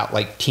not about,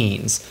 like,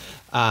 teens.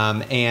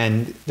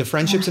 And the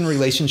friendships and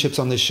relationships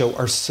on this show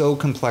are so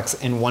complex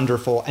and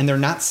wonderful, and they're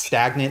not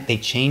stagnant. They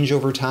change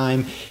over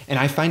time. And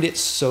I find it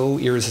so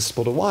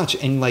irresistible to watch.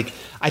 And, like,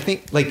 I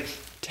think, like,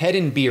 Ted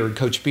and Beard,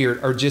 Coach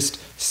Beard, are just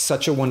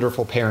such a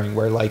wonderful pairing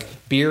where, like,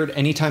 Beard,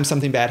 anytime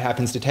something bad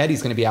happens to Ted,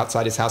 he's going to be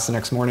outside his house the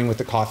next morning with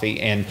the coffee.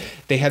 And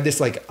they have this,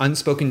 like,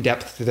 unspoken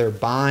depth to their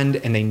bond,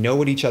 and they know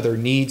what each other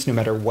needs no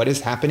matter what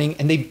is happening.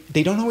 And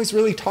they don't always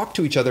really talk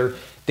to each other.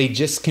 They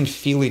just can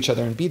feel each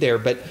other and be there.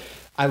 But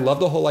I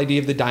love the whole idea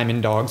of the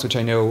Diamond Dogs, which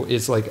I know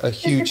is, like, a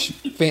huge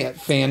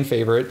fan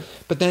favorite.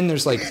 But then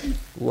there's, like,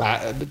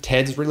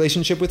 Ted's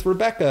relationship with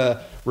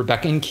Rebecca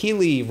and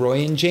Keely,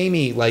 Roy and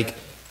Jamie, like,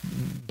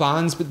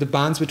 the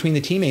bonds between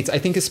the teammates. I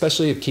think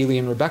especially of Keely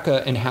and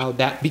Rebecca, and how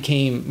that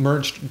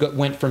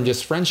went from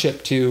just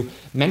friendship to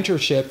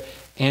mentorship.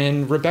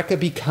 And Rebecca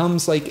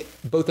becomes, like,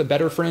 both a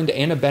better friend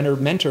and a better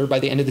mentor by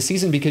the end of the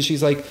season, because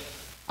she's like,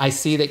 I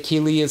see that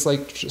Keely is,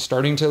 like,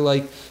 starting to,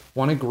 like,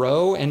 want to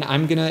grow, and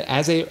I'm gonna,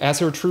 as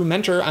her true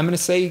mentor, I'm gonna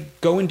say,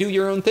 go and do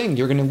your own thing.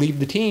 You're gonna leave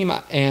the team,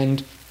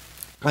 and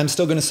I'm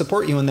still going to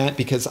support you in that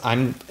because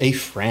I'm a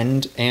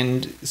friend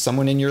and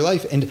someone in your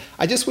life. And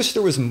I just wish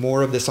there was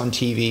more of this on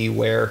TV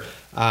where,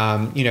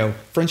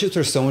 friendships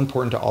are so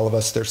important to all of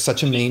us. They're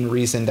such a main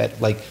reason that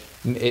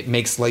it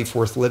makes life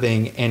worth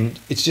living. And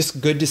it's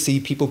just good to see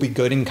people be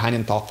good and kind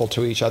and thoughtful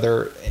to each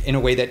other in a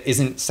way that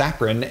isn't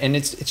saccharine. And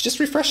it's just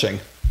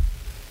refreshing.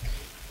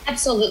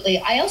 Absolutely.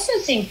 I also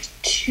think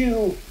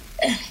too,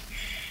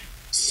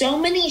 so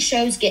many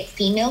shows get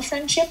female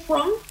friendship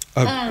wrong.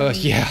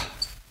 Yeah.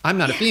 I'm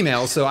not a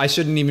female, so I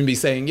shouldn't even be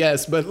saying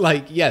yes,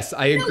 but yes,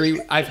 I agree.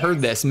 I've heard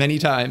this many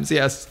times.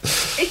 Yes.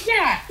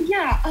 Yeah.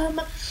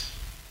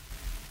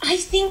 I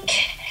think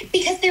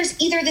because there's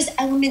either this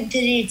element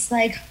that it's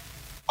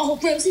all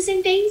roses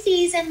and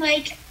daisies and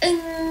I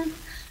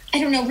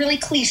don't know, really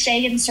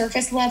cliche and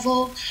surface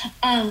level,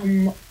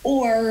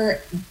 or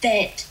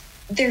that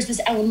there's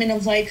this element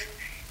of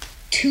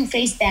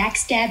two-faced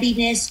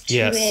backstabbiness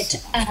to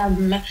it.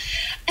 And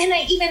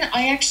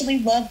I actually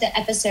love the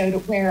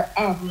episode where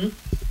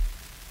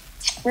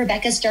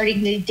Rebecca's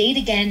starting to date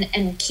again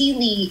and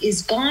Keely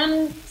is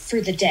gone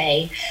for the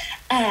day.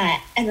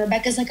 And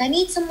Rebecca's I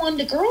need someone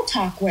to girl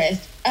talk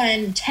with.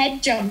 And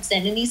Ted jumps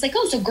in and he's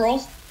oh, so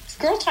girl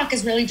talk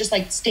is really just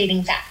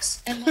stating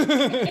facts. And,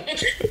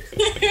 and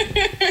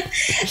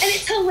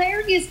it's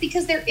hilarious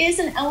because there is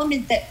an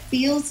element that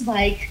feels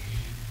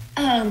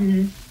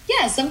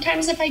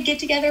sometimes if I get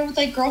together with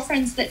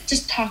girlfriends that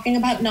just talking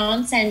about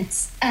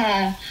nonsense,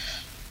 but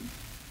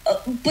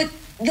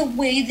the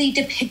way they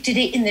depicted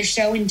it in the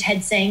show and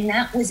Ted saying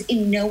that was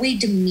in no way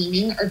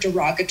demeaning or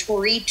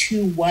derogatory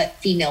to what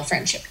female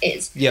friendship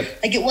is.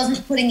 Yep. It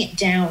wasn't putting it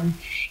down.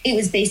 It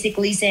was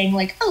basically saying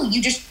oh,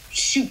 you just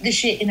shoot the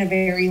shit in a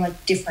very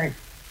different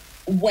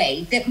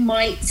way that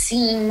might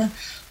seem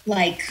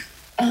I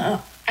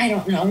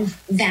don't know,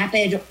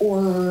 vapid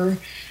or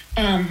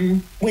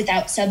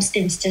without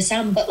substance to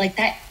some, but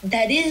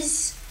that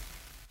is,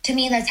 to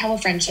me, that's how a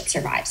friendship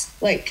survives.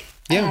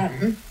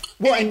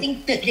 Well, I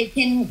think that they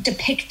can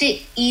depict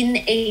it in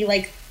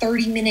a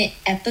 30-minute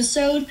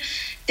episode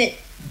that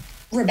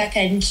Rebecca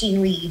and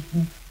Keely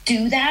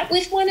do that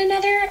with one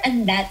another,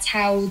 and that's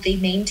how they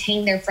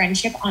maintain their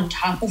friendship on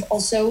top of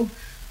also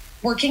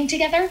working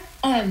together,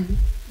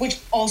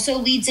 which also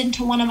leads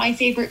into one of my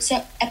favorite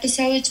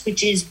episodes,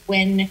 which is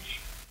when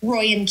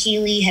Roy and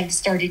Keely have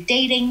started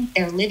dating.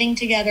 They're living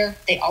together.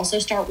 They also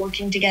start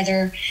working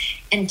together,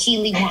 and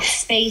Keely wants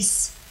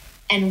space.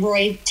 And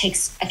Roy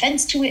takes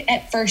offense to it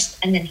at first,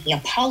 and then he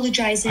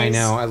apologizes. I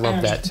know. I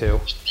love that, too.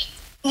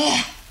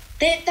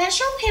 That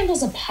show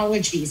handles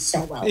apologies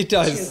so well. It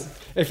does.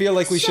 Too. I feel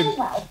we should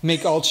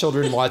make all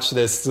children watch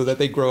this so that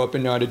they grow up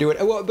and know how to do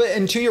it. Well,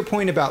 and to your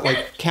point about,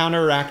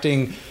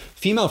 counteracting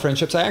female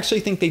friendships, I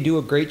actually think they do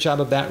a great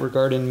job of that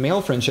regarding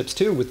male friendships,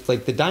 too, with,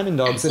 the Diamond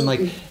Dogs.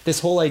 Absolutely. And,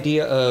 this whole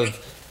idea of,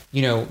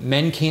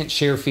 men can't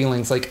share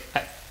feelings.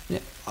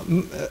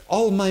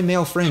 All my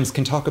male friends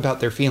can talk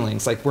about their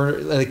feelings.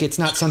 It's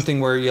not something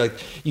where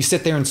you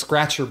sit there and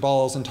scratch your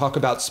balls and talk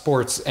about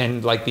sports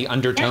and the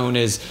undertone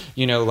is,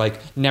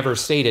 never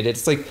stated.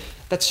 It's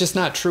that's just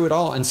not true at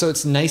all. And so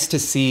it's nice to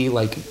see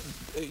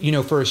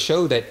for a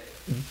show that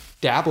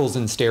dabbles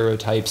in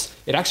stereotypes,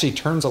 it actually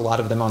turns a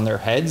lot of them on their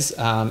heads.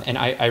 And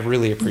I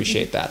really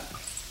appreciate that.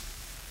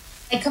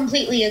 I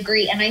completely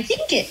agree. And I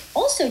think it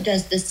also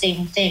does the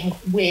same thing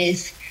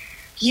with,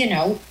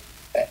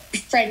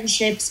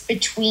 friendships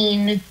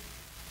between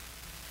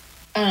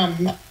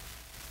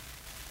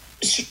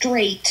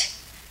straight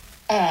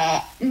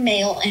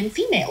male and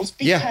females,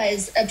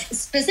 because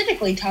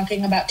specifically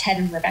talking about Ted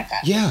and Rebecca.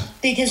 Yeah.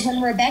 Because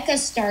when Rebecca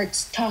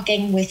starts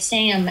talking with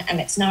Sam and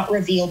it's not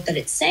revealed that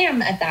it's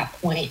Sam at that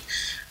point,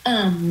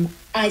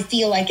 I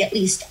feel at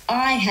least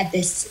I had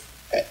this,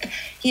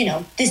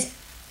 this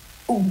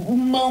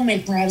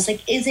moment where I was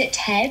is it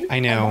Ted? I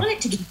know. I want it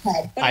to be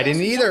Ted. But I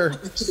didn't either.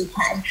 Want it to be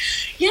Ted.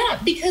 Yeah,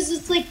 because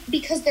it's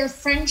because their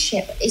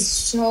friendship is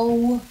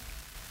so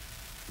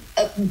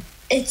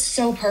it's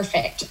so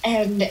perfect,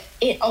 and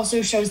it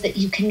also shows that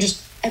you can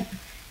just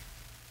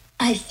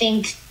I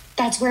think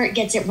that's where it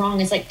gets it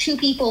wrong. Is two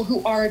people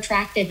who are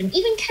attractive and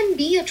even can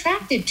be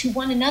attracted to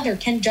one another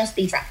can just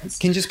be friends.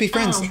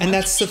 And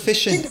that's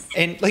sufficient.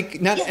 And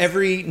not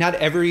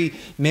every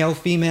male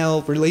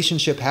female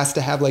relationship has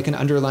to have an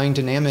underlying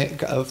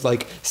dynamic of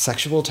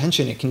sexual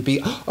tension. It can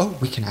be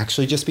we can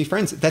actually just be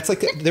friends. That's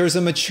there's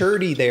a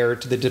maturity there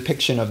to the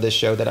depiction of this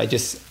show that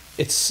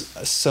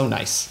it's so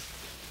nice.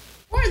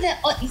 Or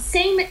the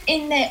same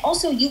in that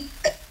also you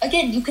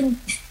can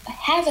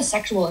have a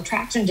sexual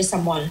attraction to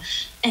someone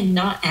and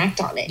not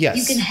act on it. Yes.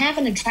 You can have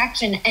an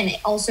attraction and it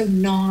also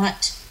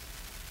not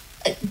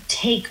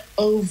take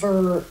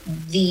over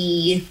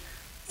the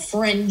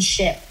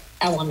friendship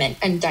element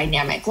and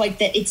dynamic.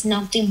 That it's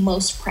not the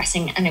most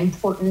pressing and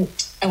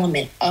important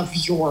element of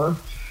your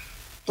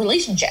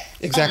relationship.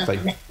 Exactly.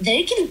 That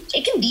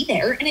it can be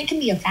there and it can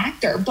be a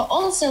factor, but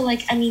also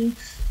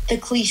the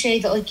cliche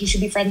that you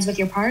should be friends with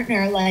your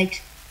partner,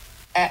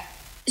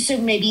 so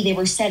maybe they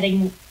were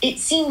it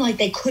seemed like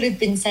they could have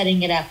been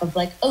setting it up of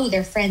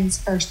they're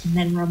friends first and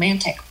then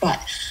romantic,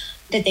 but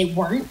that they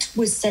weren't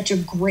was such a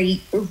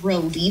great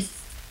relief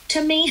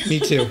to me. Me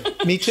too.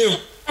 Me too.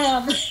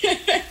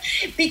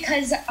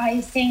 Because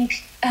I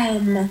think,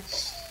 I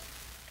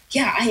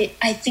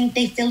think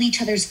they fill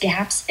each other's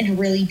gaps in a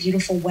really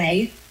beautiful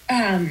way.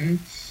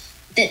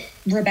 That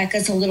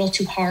Rebecca's a little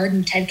too hard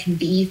and Ted can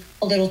be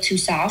a little too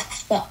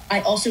soft. But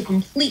I also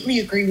completely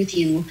agree with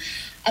you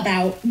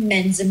about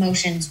men's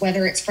emotions,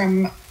 whether it's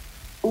from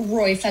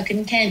Roy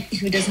fucking Kent,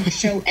 who doesn't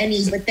show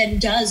any, but then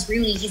does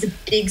really. He's a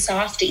big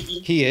softie.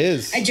 He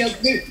is. I joke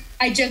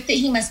that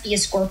he must be a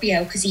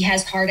Scorpio because he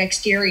has hard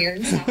exterior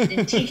and soft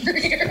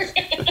interior.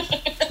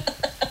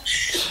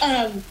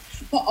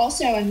 But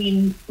also, I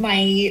mean,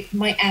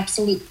 my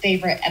absolute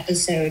favorite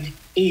episode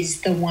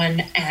is the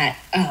one at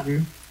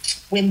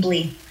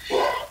Wembley,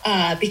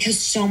 because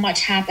so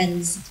much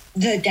happens.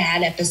 The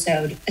dad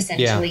episode,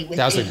 essentially, with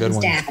that was a good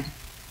one. Dad.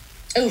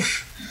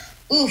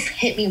 Oof,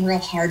 hit me real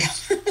hard.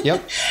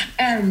 Yep.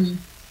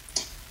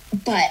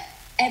 But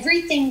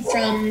everything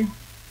from,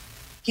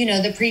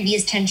 the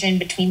previous tension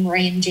between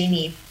Roy and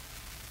Jamie,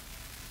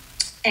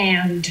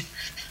 and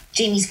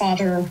Jamie's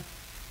father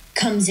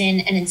comes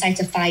in and incites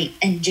a fight,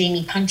 and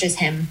Jamie punches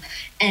him,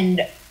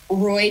 and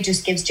Roy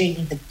just gives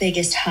Jamie the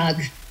biggest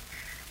hug,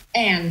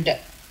 and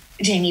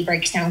Jamie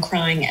breaks down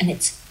crying, and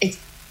it's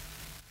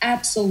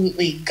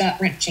absolutely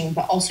gut-wrenching,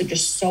 but also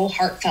just so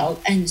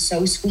heartfelt and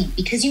so sweet,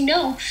 because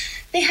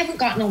they haven't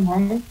gotten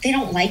along, they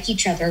don't like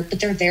each other, but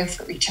they're there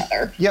for each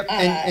other. Yep.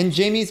 And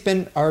Jamie's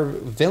been our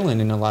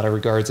villain in a lot of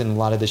regards in a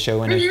lot of the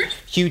show, and a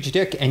huge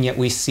dick, and yet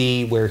we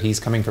see where he's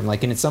coming from.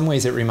 Like, and in some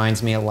ways it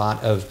reminds me a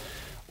lot of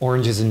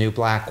Orange is the New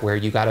Black, where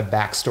you got a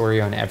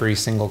backstory on every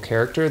single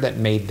character that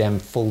made them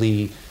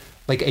fully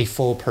like a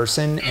full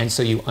person, and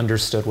so you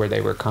understood where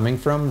they were coming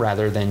from,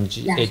 rather than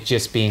it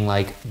just being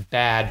like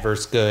bad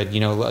versus good,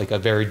 like a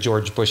very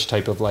George Bush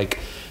type of like,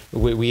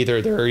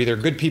 there are either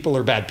good people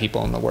or bad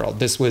people in the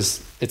world. It's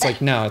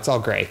like, no, it's all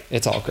gray.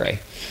 It's all gray.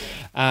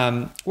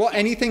 Well,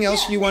 anything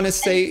else you want to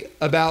say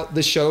about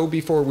the show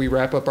before we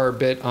wrap up our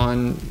bit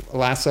on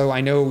Lasso?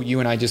 I know you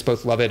and I just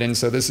both love it, and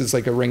so this is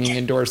like a ringing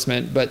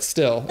endorsement, but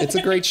still, it's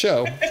a great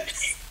show.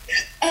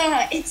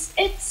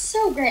 It's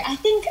so great.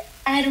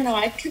 I don't know,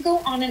 I could go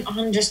on and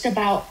on just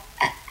about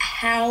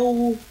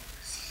how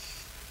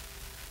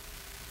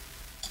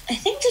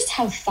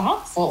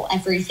thoughtful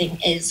everything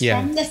is,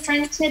 from the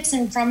friendships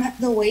and from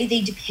the way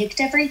they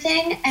depict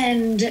everything.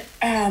 And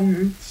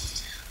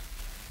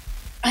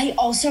I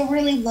also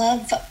really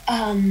love,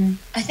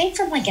 I think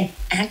from like an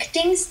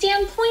acting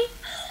standpoint,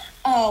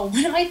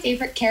 one of my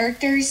favorite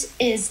characters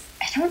is,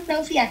 I don't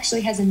know if he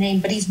actually has a name,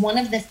 but he's one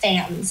of the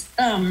fans.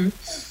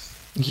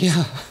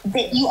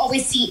 That you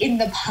always see in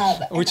the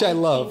pub. Which I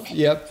love.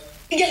 Yep.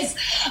 Because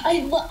I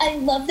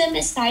love them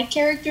as side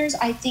characters.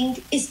 I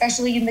think,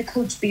 especially in the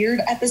Coach Beard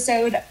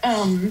episode,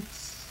 that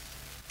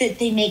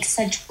they make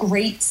such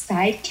great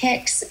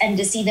sidekicks, and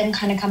to see them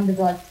kind of come to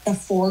the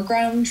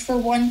foreground for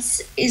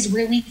once is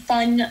really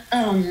fun.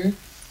 And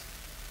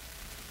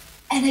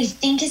I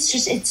think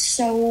it's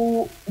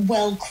so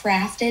well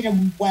crafted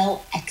and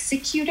well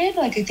executed.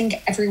 Like, I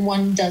think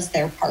everyone does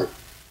their part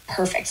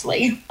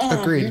perfectly.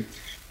 Agreed.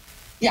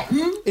 Yeah.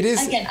 It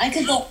is. Again, I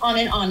could go on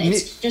and on.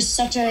 It's just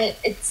such a,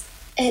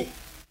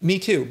 Me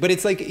too. But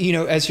it's like,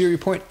 as your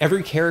point,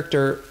 every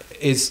character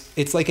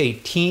it's like a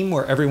team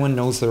where everyone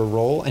knows their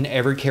role, and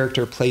every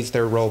character plays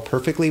their role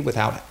perfectly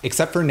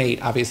except for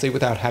Nate, obviously,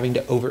 without having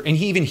to and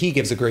he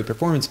gives a great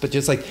performance, but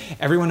just like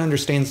everyone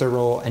understands their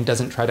role and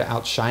doesn't try to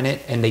outshine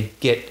it, and they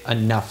get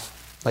enough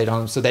laid on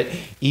them so that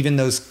even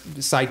those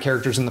side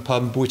characters in the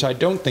pub, which I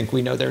don't think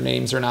we know their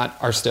names or not,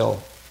 are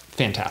still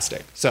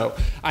fantastic. So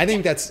I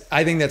think that's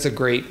a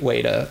great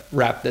way to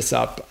wrap this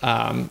up.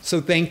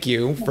 So thank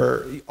you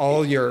for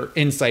all your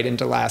insight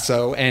into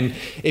Lasso. And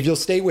if you'll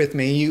stay with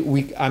me,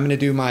 I'm going to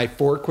do my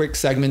 4 quick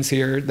segments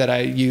here that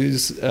I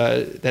use,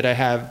 that I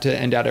have to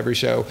end out every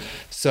show.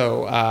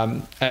 So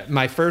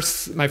my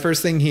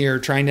first thing here,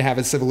 trying to have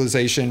a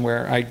civilization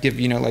where I give,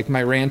 like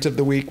my rant of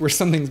the week where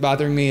something's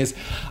bothering me, is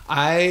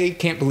I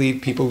can't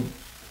believe people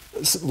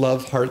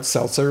love hard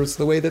seltzers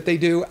the way that they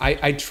do.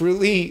 I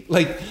truly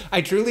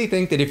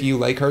think that if you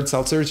like hard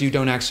seltzers, you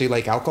don't actually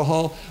like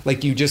alcohol.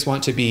 Like, you just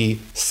want to be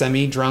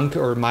semi-drunk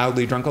or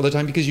mildly drunk all the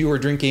time because you are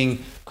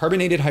drinking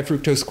carbonated high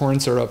fructose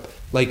corn syrup.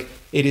 Like,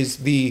 it is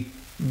the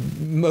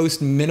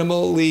most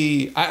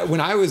minimally,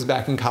 when I was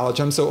back in college,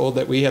 I'm so old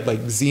that we had like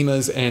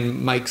Zima's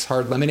and Mike's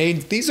hard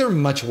lemonade. These are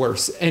much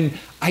worse. And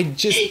I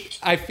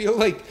feel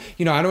like,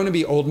 I don't want to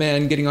be old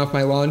man getting off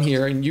my lawn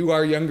here, and you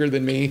are younger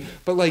than me,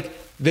 but like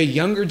the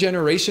younger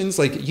generations,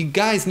 like, you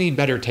guys need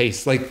better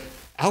taste. Like,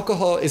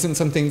 alcohol isn't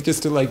something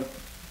just to like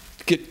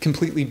get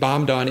completely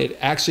bombed on. It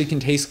actually can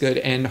taste good,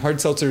 and hard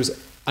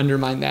seltzers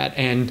undermine that,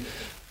 and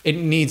it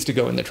needs to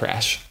go in the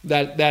trash.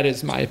 That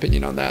is my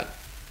opinion on that.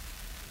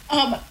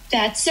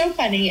 That's so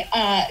funny,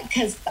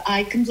 because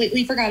I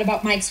completely forgot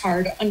about Mike's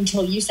Hard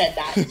until you said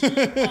that.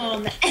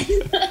 And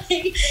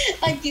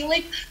I feel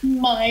like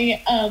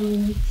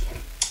the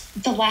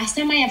last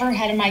time I ever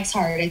had a Mike's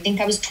Hard, I think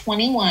I was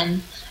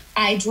 21.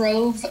 I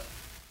drove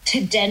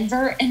to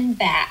Denver and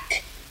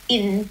back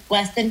in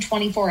less than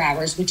 24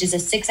 hours, which is a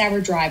 6-hour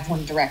drive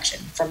one direction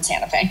from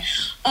Santa Fe,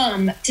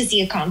 to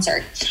see a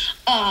concert.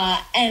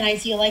 And I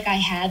feel like I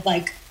had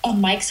like a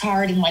Mike's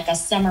Hard and like a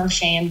summer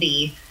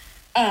shandy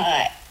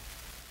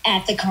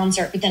at the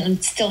concert, but then I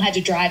still had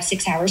to drive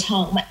 6 hours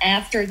home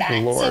after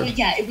that. Lord. So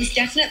yeah, it was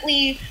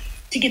definitely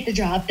to get the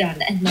job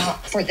done and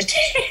not for the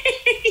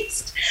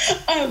taste.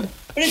 But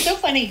it's so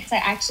funny because I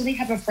actually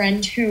have a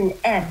friend who,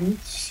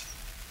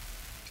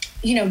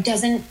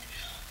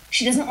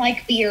 she doesn't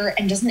like beer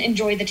and doesn't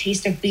enjoy the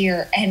taste of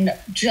beer. And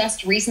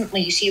just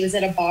recently she was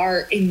at a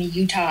bar in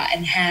Utah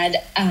and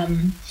had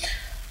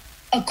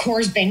a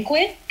Coors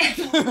Banquet.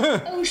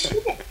 Oh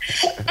shit,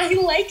 I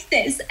like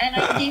this. And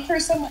I gave her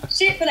so much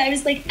shit, but I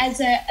was like, as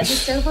a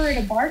server and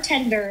a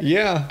bartender,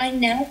 yeah, I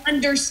now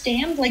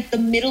understand like the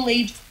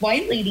middle-aged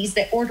white ladies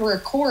that order a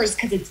Coors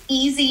because it's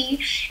easy.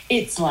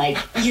 It's like,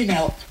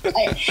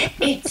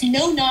 it's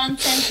no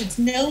nonsense, it's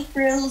no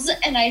frills.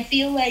 And I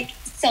feel like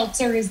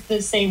seltzer is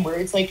the same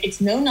word. It's like,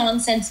 it's no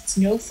nonsense, it's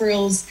no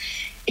frills.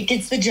 It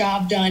gets the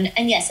job done.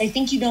 And yes, I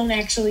think you don't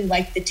actually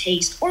like the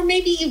taste, or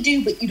maybe you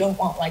do, but you don't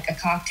want like a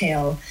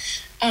cocktail.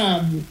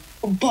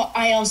 But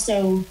I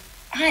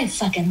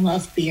fucking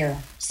love beer.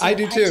 So I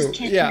do too. I just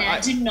can't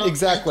imagine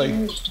not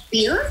liking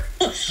beer.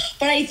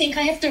 But I think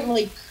I have to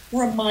like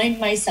remind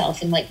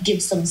myself and like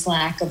give some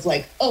slack of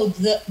like,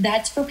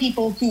 that's for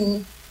people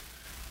who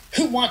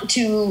want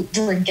to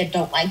drink and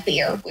don't like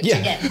beer, which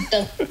again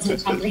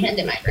doesn't comprehend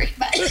in my brain.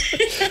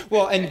 But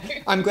well, and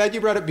I'm glad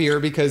you brought up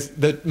beer because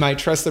my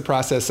Trust the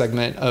Process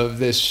segment of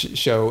this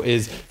show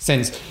is,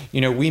 since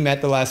we met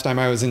the last time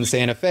I was in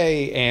Santa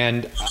Fe,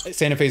 and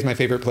Santa Fe is my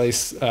favorite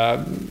place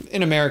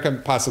in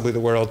America, possibly the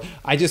world.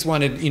 I just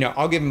wanted,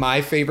 I'll give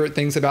my favorite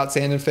things about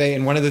Santa Fe,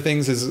 and one of the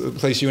things is a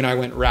place you and I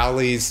went,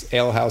 Rowley's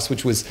Ale House,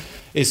 which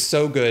is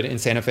so good in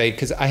Santa Fe,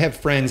 because I have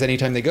friends,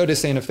 anytime they go to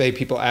Santa Fe,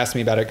 people ask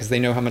me about it because they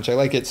know how much I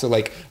like it. So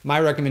like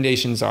my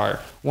recommendations are,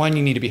 one,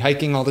 you need to be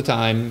hiking all the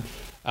time.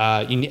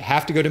 You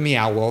have to go to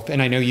Meow Wolf.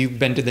 And I know you've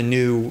been to the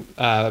new,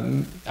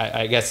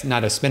 I guess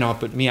not a spinoff,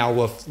 but Meow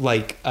Wolf,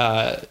 like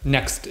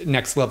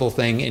next level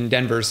thing in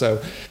Denver.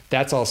 So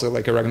that's also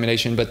like a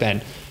recommendation. But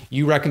then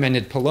you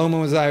recommended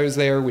Paloma as I was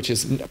there, which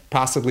is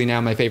possibly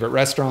now my favorite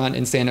restaurant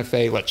in Santa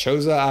Fe. La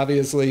Choza,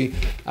 obviously.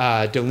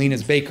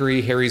 Dolina's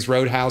Bakery, Harry's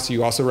Roadhouse.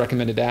 You also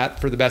recommended that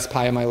for the best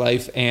pie of my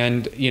life.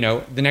 And,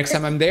 the next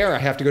time I'm there, I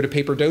have to go to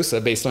Paper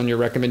Dosa based on your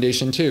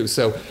recommendation too.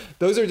 So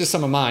those are just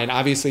some of mine.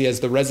 Obviously,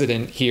 as the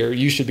resident here,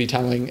 you should be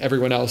telling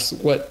everyone else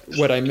what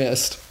I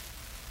missed.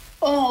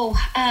 Oh,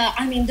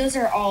 those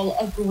are all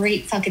a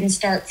great fucking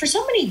start for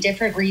so many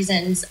different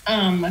reasons.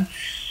 But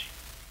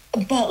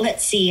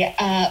let's see.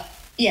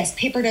 Yes,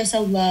 Paper Dosa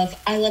love.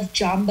 I love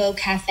Jumbo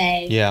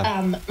Cafe.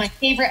 Yeah. My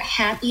favorite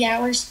happy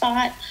hour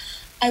spot,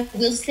 I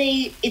will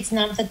say it's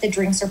not that the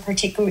drinks are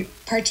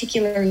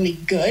particularly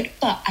good,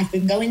 but I've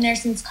been going there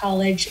since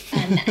college,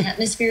 and the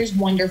atmosphere is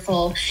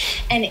wonderful.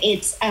 And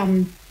it's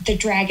the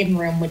Dragon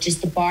Room, which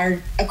is the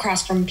bar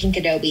across from Pink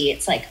Adobe.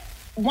 It's like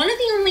one of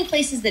the only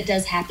places that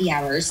does happy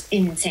hours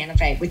in Santa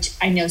Fe, which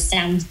I know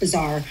sounds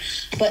bizarre,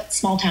 but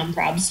small town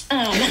probs.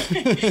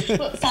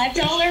 But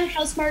 $5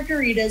 house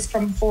margaritas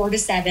from 4 to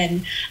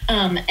 7,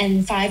 and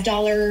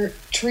 $5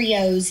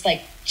 trios,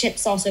 like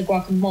chips, salsa,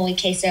 guacamole,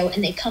 queso,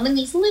 and they come in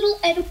these little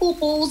edible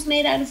bowls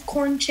made out of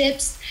corn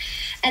chips.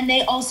 And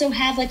they also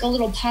have like a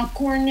little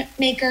popcorn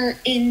maker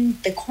in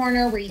the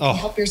corner where you can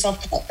help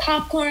yourself to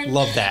popcorn.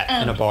 Love that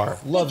in a bar.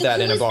 Love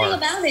that in a bar. The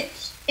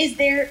coolest thing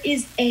about it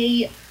is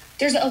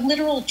there's a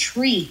literal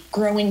tree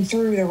growing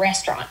through the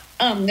restaurant.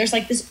 There's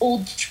like this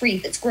old tree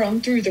that's grown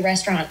through the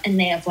restaurant, and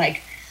they have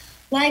like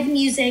live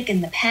music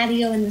and the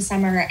patio in the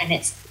summer, and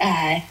it's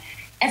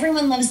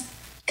everyone loves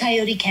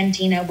Coyote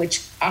Cantina,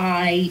 which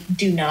I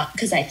do not,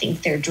 because I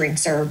think their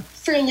drinks are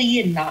frilly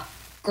and not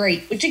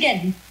great, which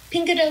again,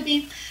 Pink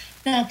Adobe,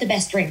 not the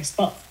best drinks,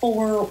 but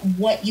for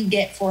what you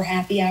get for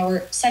happy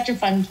hour, such a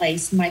fun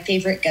place. My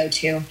favorite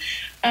go-to.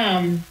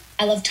 I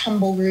love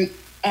Tumbleroot.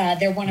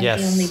 They're one of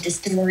the only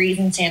distilleries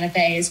in Santa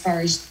Fe as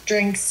far as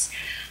drinks.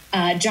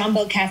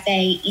 Jumbo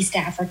Cafe, East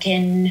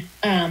African,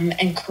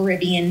 and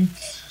Caribbean.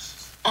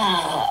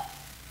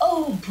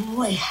 Oh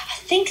boy, I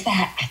think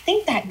that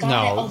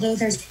got it. Although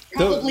there's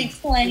probably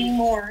plenty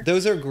more.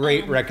 Those are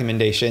great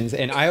recommendations,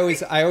 and I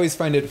always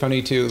find it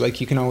funny too.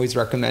 Like, you can always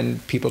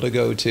recommend people to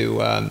go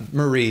to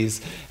Marie's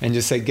and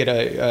just say get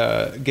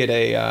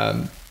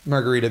a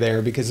margarita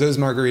there, because those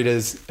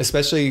margaritas,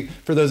 especially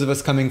for those of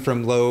us coming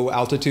from low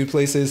altitude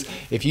places,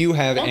 if you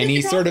have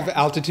any sort of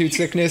altitude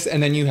sickness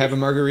and then you have a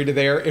margarita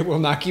there, it will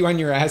knock you on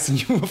your ass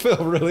and you will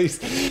feel really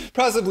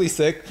possibly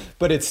sick,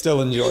 but it's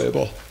still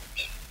enjoyable.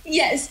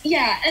 Yes,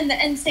 yeah,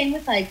 and same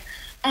with like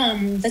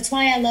that's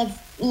why I love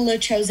La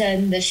Choza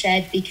and The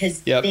Shed,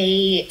 because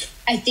I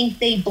think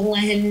they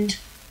blend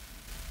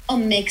a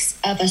mix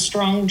of a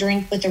strong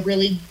drink with a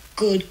really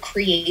good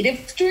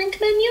creative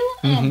drink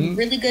menu.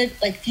 Really good.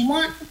 Like, if you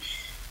want,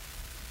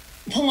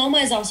 Paloma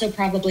is also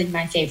probably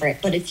my favorite,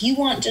 but if you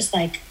want just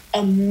like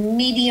a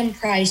medium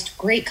priced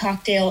great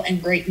cocktail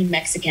and great New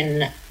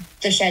Mexican,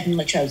 the Shed and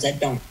La Choza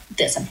don't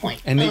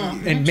disappoint.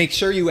 And make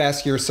sure you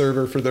ask your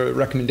server for the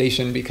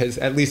recommendation, because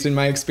at least in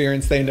my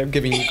experience, they end up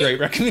giving you great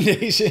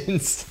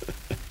recommendations.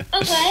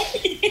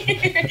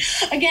 Okay.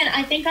 Again,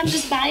 I think I'm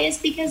just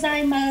biased because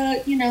I'm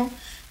a,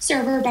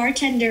 server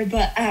bartender,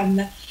 but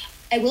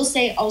I will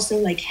say also,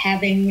 like,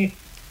 I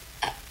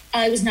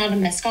was not a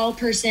mezcal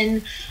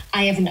person.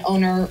 I have the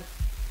owner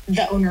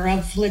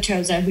of La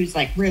Choza, who's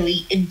like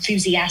really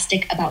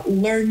enthusiastic about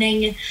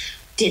learning,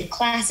 did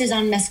classes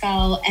on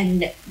mezcal,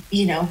 and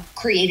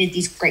created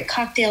these great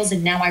cocktails,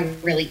 and now I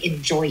really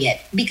enjoy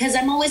it because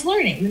I'm always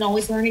learning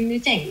new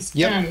things.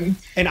 Yep.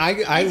 And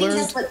I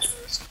learned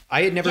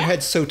I had never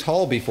had So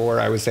Tall before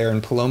I was there,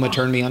 and Paloma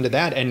turned me onto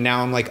that, and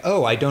now I'm like,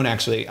 I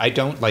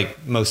don't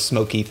like most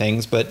smoky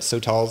things, but So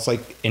Tall's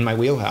like in my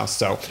wheelhouse.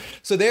 So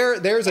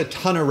there's a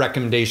ton of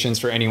recommendations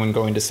for anyone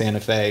going to Santa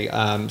Fe.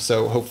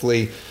 So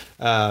hopefully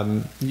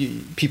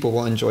people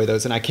will enjoy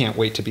those, and I can't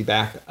wait to be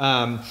back.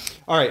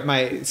 All right,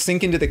 my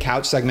sink into the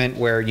couch segment,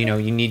 where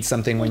you need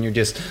something when you're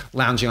just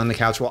lounging on the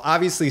couch. Well,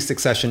 obviously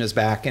Succession is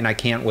back, and I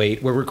can't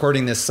wait. We're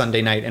recording this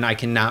Sunday night, and I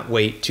cannot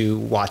wait to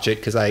watch it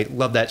because I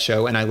love that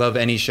show, and I love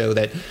any show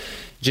that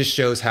just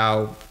shows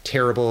how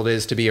terrible it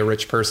is to be a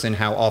rich person,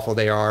 how awful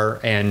they are,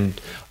 and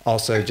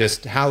also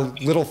just how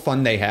little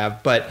fun they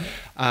have. But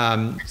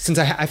since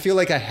I feel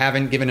like I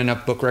haven't given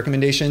enough book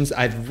recommendations,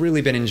 I've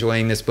really been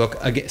enjoying this book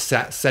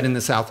set in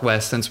the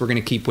Southwest, since we're going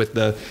to keep with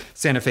the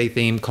Santa Fe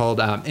theme, called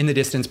In the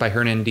Distance by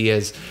Hernan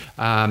Diaz.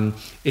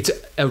 It's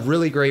a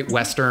really great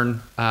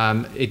Western.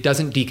 It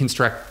doesn't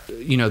deconstruct,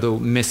 the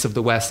myths of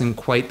the West in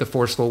quite the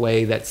forceful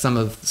way that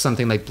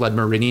something like Blood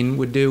Meridian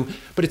would do,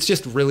 but it's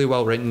just really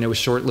well written. It was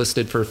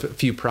shortlisted for a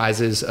few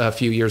prizes a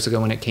few years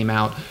ago when it came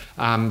out,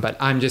 but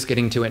I'm just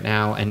getting to it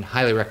now and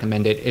highly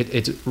recommend it.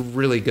 It's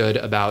really good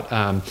about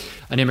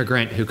an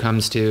immigrant who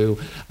comes to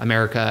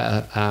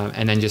America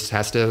and then just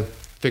has to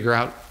figure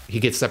out, he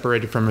gets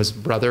separated from his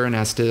brother and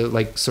has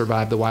to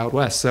survive the Wild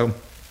West. So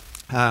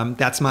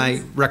that's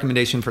my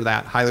recommendation for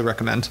that. Highly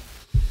recommend.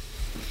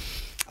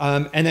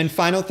 And then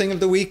final thing of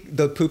the week,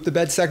 the poop the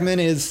bed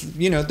segment is,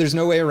 there's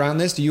no way around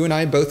this. You and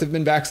I both have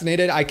been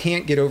vaccinated. I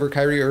can't get over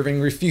Kyrie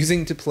Irving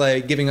refusing to play,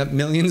 giving up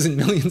millions and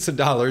millions of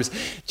dollars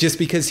just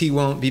because he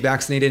won't be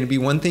vaccinated. It'd be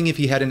one thing if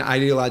he had an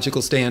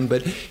ideological stand,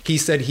 but he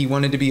said he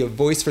wanted to be a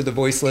voice for the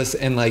voiceless,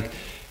 and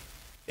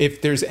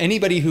if there's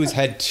anybody who's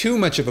had too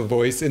much of a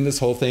voice in this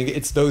whole thing,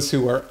 it's those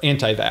who are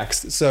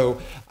anti-vax.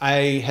 So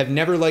I have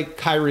never liked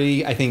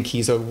Kyrie. I think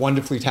he's a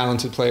wonderfully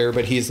talented player,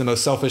 but he's the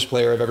most selfish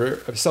player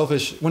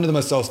one of the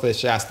most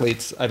selfish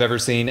athletes I've ever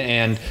seen.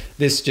 And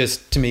this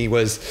just, to me,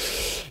 was,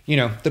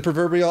 the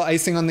proverbial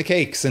icing on the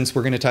cake, since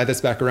we're going to tie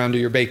this back around to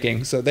your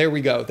baking. So there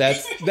we go.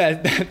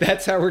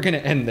 That's how we're going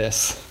to end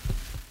this.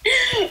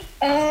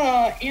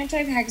 Oh,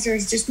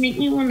 anti-vaxxers just make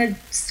me want to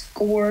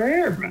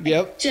squirm.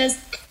 Yep.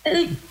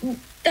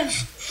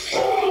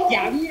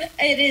 Yeah,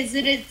 it is.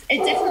 It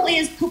definitely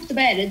is poop the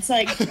bed. It's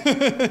like,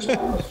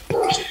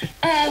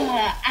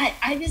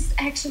 I was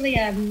actually,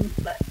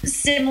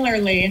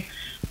 similarly,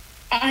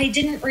 I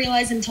didn't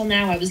realize until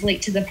now I was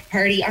late to the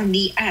party on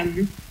the,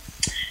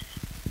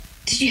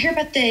 did you hear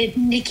about the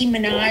Nicki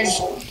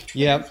Minaj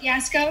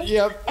fiasco?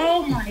 Yep.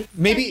 Oh my.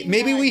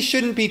 Maybe we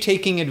shouldn't be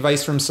taking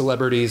advice from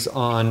celebrities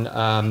on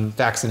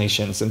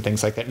vaccinations and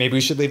things like that. Maybe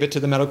we should leave it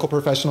to the medical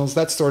professionals.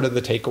 That's sort of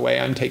the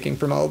takeaway I'm taking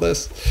from all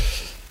this.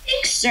 I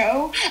think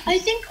so. I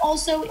think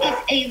also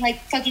if a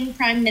fucking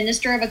prime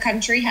minister of a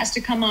country has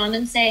to come on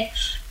and say,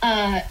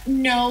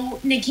 no,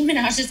 Nicki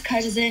Minaj's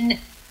cousin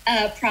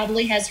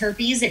probably has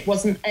herpes. It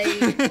wasn't a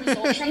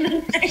result from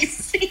the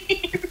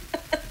vaccine.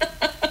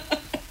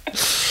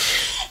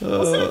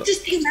 Also,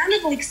 just the amount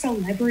of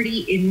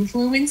celebrity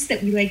influence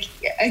that we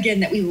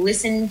that we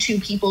listen to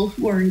people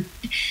who are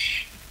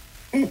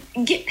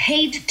get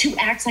paid to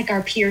act like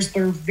our peers,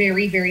 but are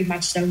very, very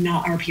much so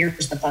not our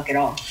peers the fuck at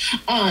all.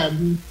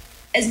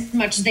 As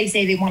much as they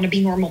say they want to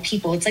be normal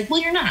people, it's well,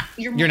 you're not.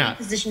 You're not in a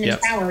position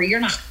of power. You're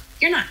not.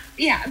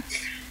 Yeah.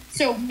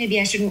 So maybe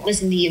I shouldn't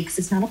listen to you because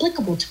it's not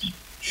applicable to me.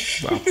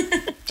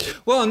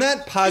 Well, on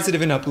that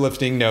positive and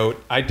uplifting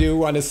note, I do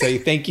want to say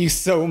thank you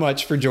so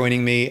much for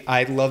joining me.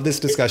 I love this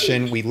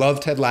discussion. We love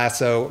Ted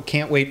Lasso.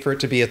 Can't wait for it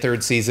to be a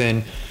third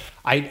season.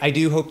 I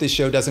do hope this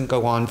show doesn't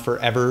go on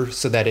forever,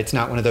 so that it's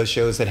not one of those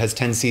shows that has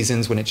 10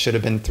 seasons when it should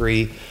have been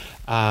 3.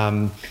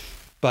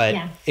 But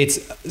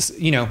it's,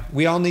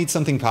 we all need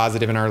something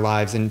positive in our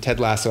lives, and Ted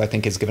Lasso, I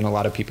think, has given a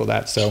lot of people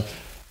that. So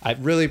I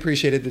really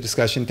appreciated the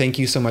discussion. Thank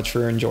you so much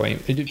for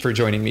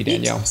joining me,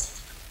 Danielle.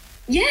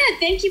 Yeah,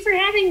 thank you for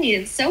having me.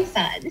 It's so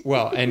fun.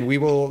 Well, and we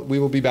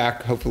will be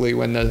back hopefully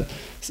when the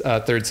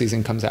third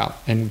season comes out,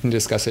 and we can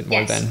discuss it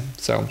more then.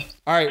 So,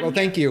 all right. Well,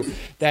 thank you.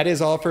 That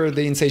is all for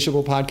the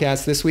Insatiable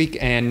Podcast this week.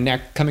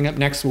 And coming up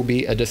next will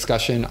be a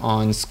discussion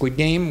on Squid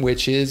Game,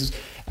 which is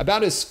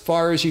about as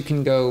far as you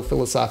can go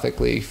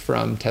philosophically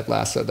from Ted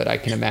Lasso that I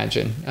can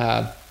imagine.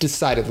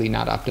 Decidedly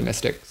not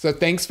optimistic. So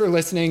thanks for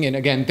listening. And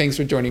again, thanks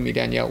for joining me,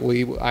 Danielle.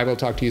 I will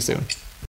talk to you soon.